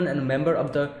noblewoman and a member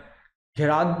of the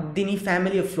Gherardini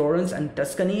family of Florence and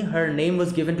Tuscany. Her name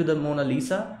was given to the Mona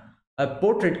Lisa, a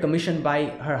portrait commissioned by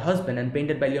her husband and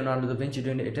painted by Leonardo da Vinci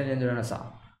during the Italian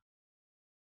Renaissance.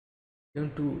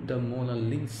 Given to the Mona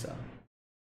Lisa.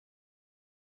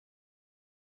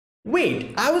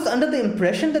 Wait, I was under the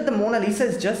impression that the Mona Lisa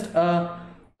is just a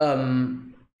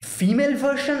female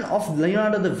version of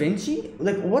Leonardo da Vinci.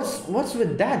 Like, what's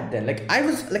with that then? Like,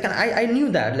 I knew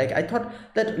that. Like, I thought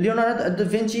that Leonardo da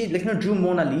Vinci drew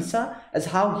Mona Lisa as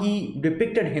how he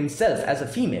depicted himself as a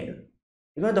female.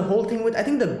 You know, the whole thing with, I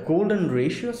think, the golden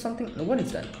ratio or something. What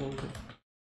is that?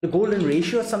 The golden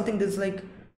ratio or something. There's like,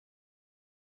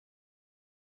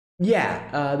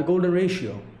 yeah, the golden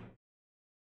ratio.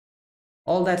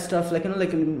 All that stuff, like, you know,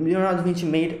 like Leonardo da Vinci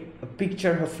made a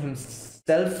picture of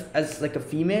himself as like a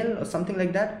female or something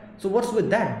like that. So what's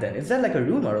with that then? Is that like a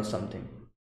rumor or something?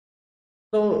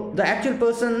 So the actual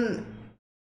person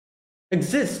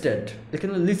existed, like, you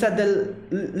know, Lisa del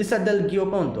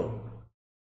Gioconto,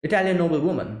 Italian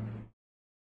noblewoman.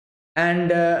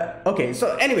 And okay,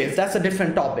 so anyways, that's a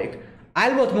different topic.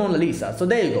 Albert Mona Lisa. So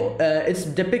there you go. It's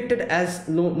depicted as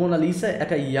Mona Lisa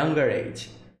at a younger age.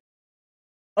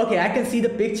 Okay, I can see the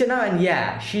picture now, and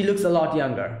yeah, she looks a lot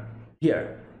younger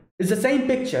here. It's the same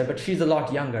picture, but she's a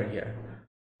lot younger here.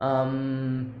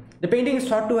 The painting is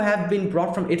thought to have been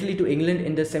brought from Italy to England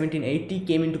in the 1780,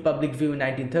 came into public view in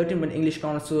 1913 when English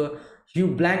connoisseur Hugh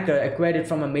Blanker acquired it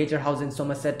from a major house in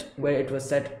Somerset, where it was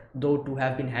said though to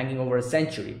have been hanging over a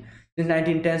century. Since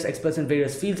 1910s, experts in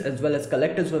various fields as well as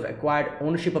collectors who have acquired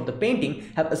ownership of the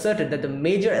painting have asserted that the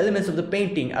major elements of the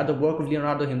painting are the work of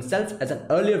Leonardo himself as an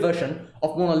earlier version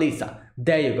of Mona Lisa.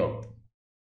 There you go.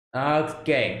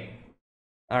 Okay.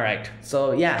 Alright.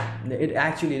 So yeah, it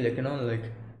actually, like, you know, like,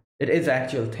 it is an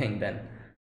actual thing then.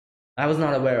 I was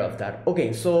not aware of that.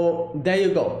 Okay, so there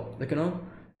you go. Like, you know,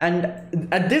 and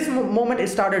at this moment it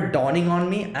started dawning on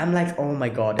me. I'm like, oh my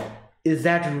god, is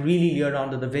that really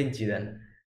Leonardo da Vinci then?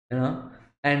 You know,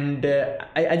 and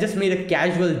I just made a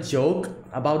casual joke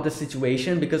about the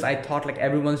situation because I thought like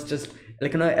everyone's just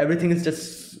like, you know, everything is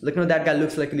just like, you know, that guy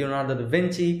looks like Leonardo da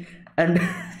Vinci and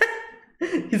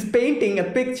he's painting a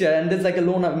picture and there's like a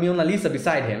Mona Lisa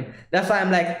beside him. That's why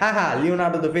I'm like, haha,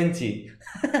 Leonardo da Vinci.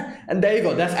 And there you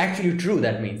go, that's actually true.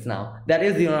 That means now that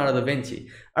is Leonardo da Vinci.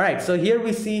 All right, so here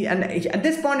we see, and at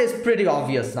this point it's pretty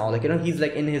obvious now, like, you know, he's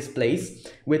like in his place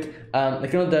with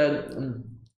like, you know, the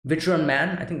Vitruvian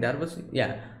Man, I think that was,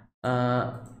 yeah.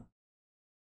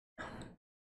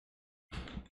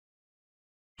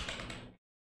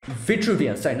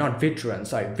 Vitruvian, sorry, not Vitruvian,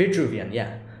 sorry, Vitruvian,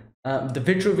 yeah. The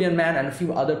Vitruvian Man and a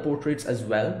few other portraits as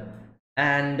well.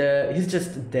 And he's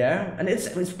just there, and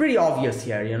it's pretty obvious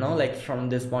here, you know, like from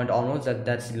this point onwards that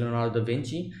that's Leonardo da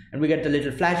Vinci. And we get the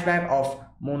little flashback of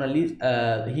Mona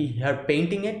Lisa, her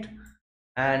painting it,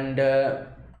 and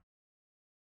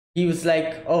he was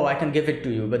like, oh, I can give it to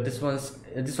you, but this one's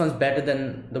better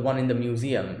than the one in the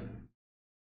museum.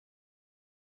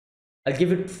 I'll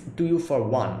give it to you for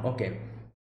one. Okay.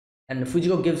 And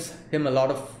Fujiko gives him a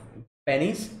lot of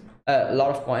pennies, a lot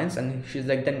of coins, and she's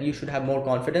like, then you should have more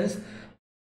confidence.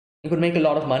 You could make a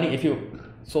lot of money if you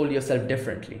sold yourself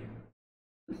differently.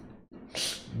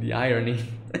 The irony.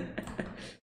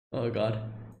 Oh god.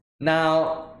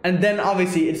 Now, and then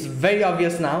obviously it's very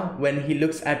obvious now when he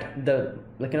looks at the,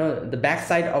 like, you know, the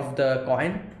backside of the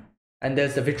coin, and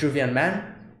there's the Vitruvian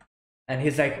Man, and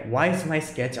he's like, why is my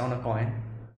sketch on a coin?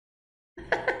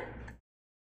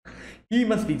 He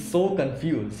must be so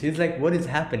confused. He's like, what is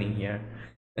happening here?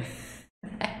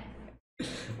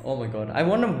 Oh my god, I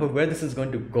wonder where this is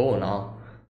going to go now.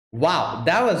 Wow,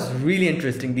 that was really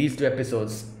interesting, these two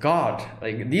episodes. God,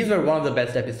 like, these were one of the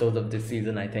best episodes of this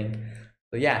season, I think.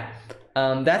 So yeah,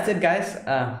 that's it, guys.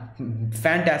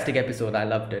 Fantastic episode, I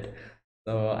loved it.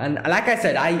 So, and like I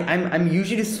said, I'm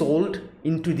usually sold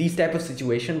into these type of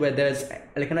situation where there's,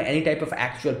 like, you know, any type of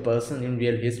actual person in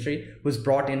real history who's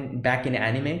brought in back in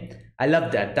anime. I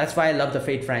love that. That's why I love the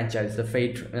Fate franchise, the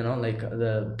Fate, you know, like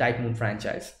the Type Moon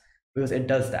franchise, because it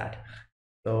does that.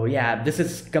 So yeah, this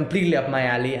is completely up my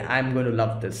alley. I'm going to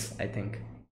love this, I think,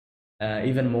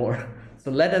 even more.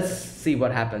 So let us see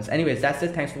what happens. Anyways, that's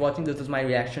it. Thanks for watching. This is my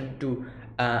reaction to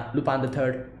Lupin the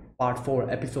Third Part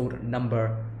 4 episode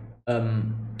number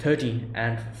 13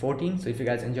 and 14. So if you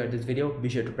guys enjoyed this video, be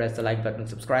sure to press the like button,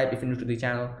 subscribe if you're new to the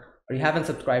channel, or you haven't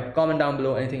subscribed. Comment down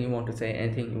below anything you want to say,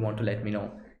 anything you want to let me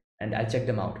know, and I'll check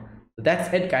them out. So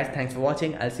that's it, guys. Thanks for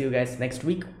watching. I'll see you guys next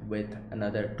week with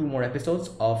another 2 more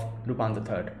episodes of Lupin the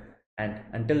Third. And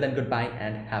until then, goodbye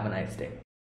and have a nice day.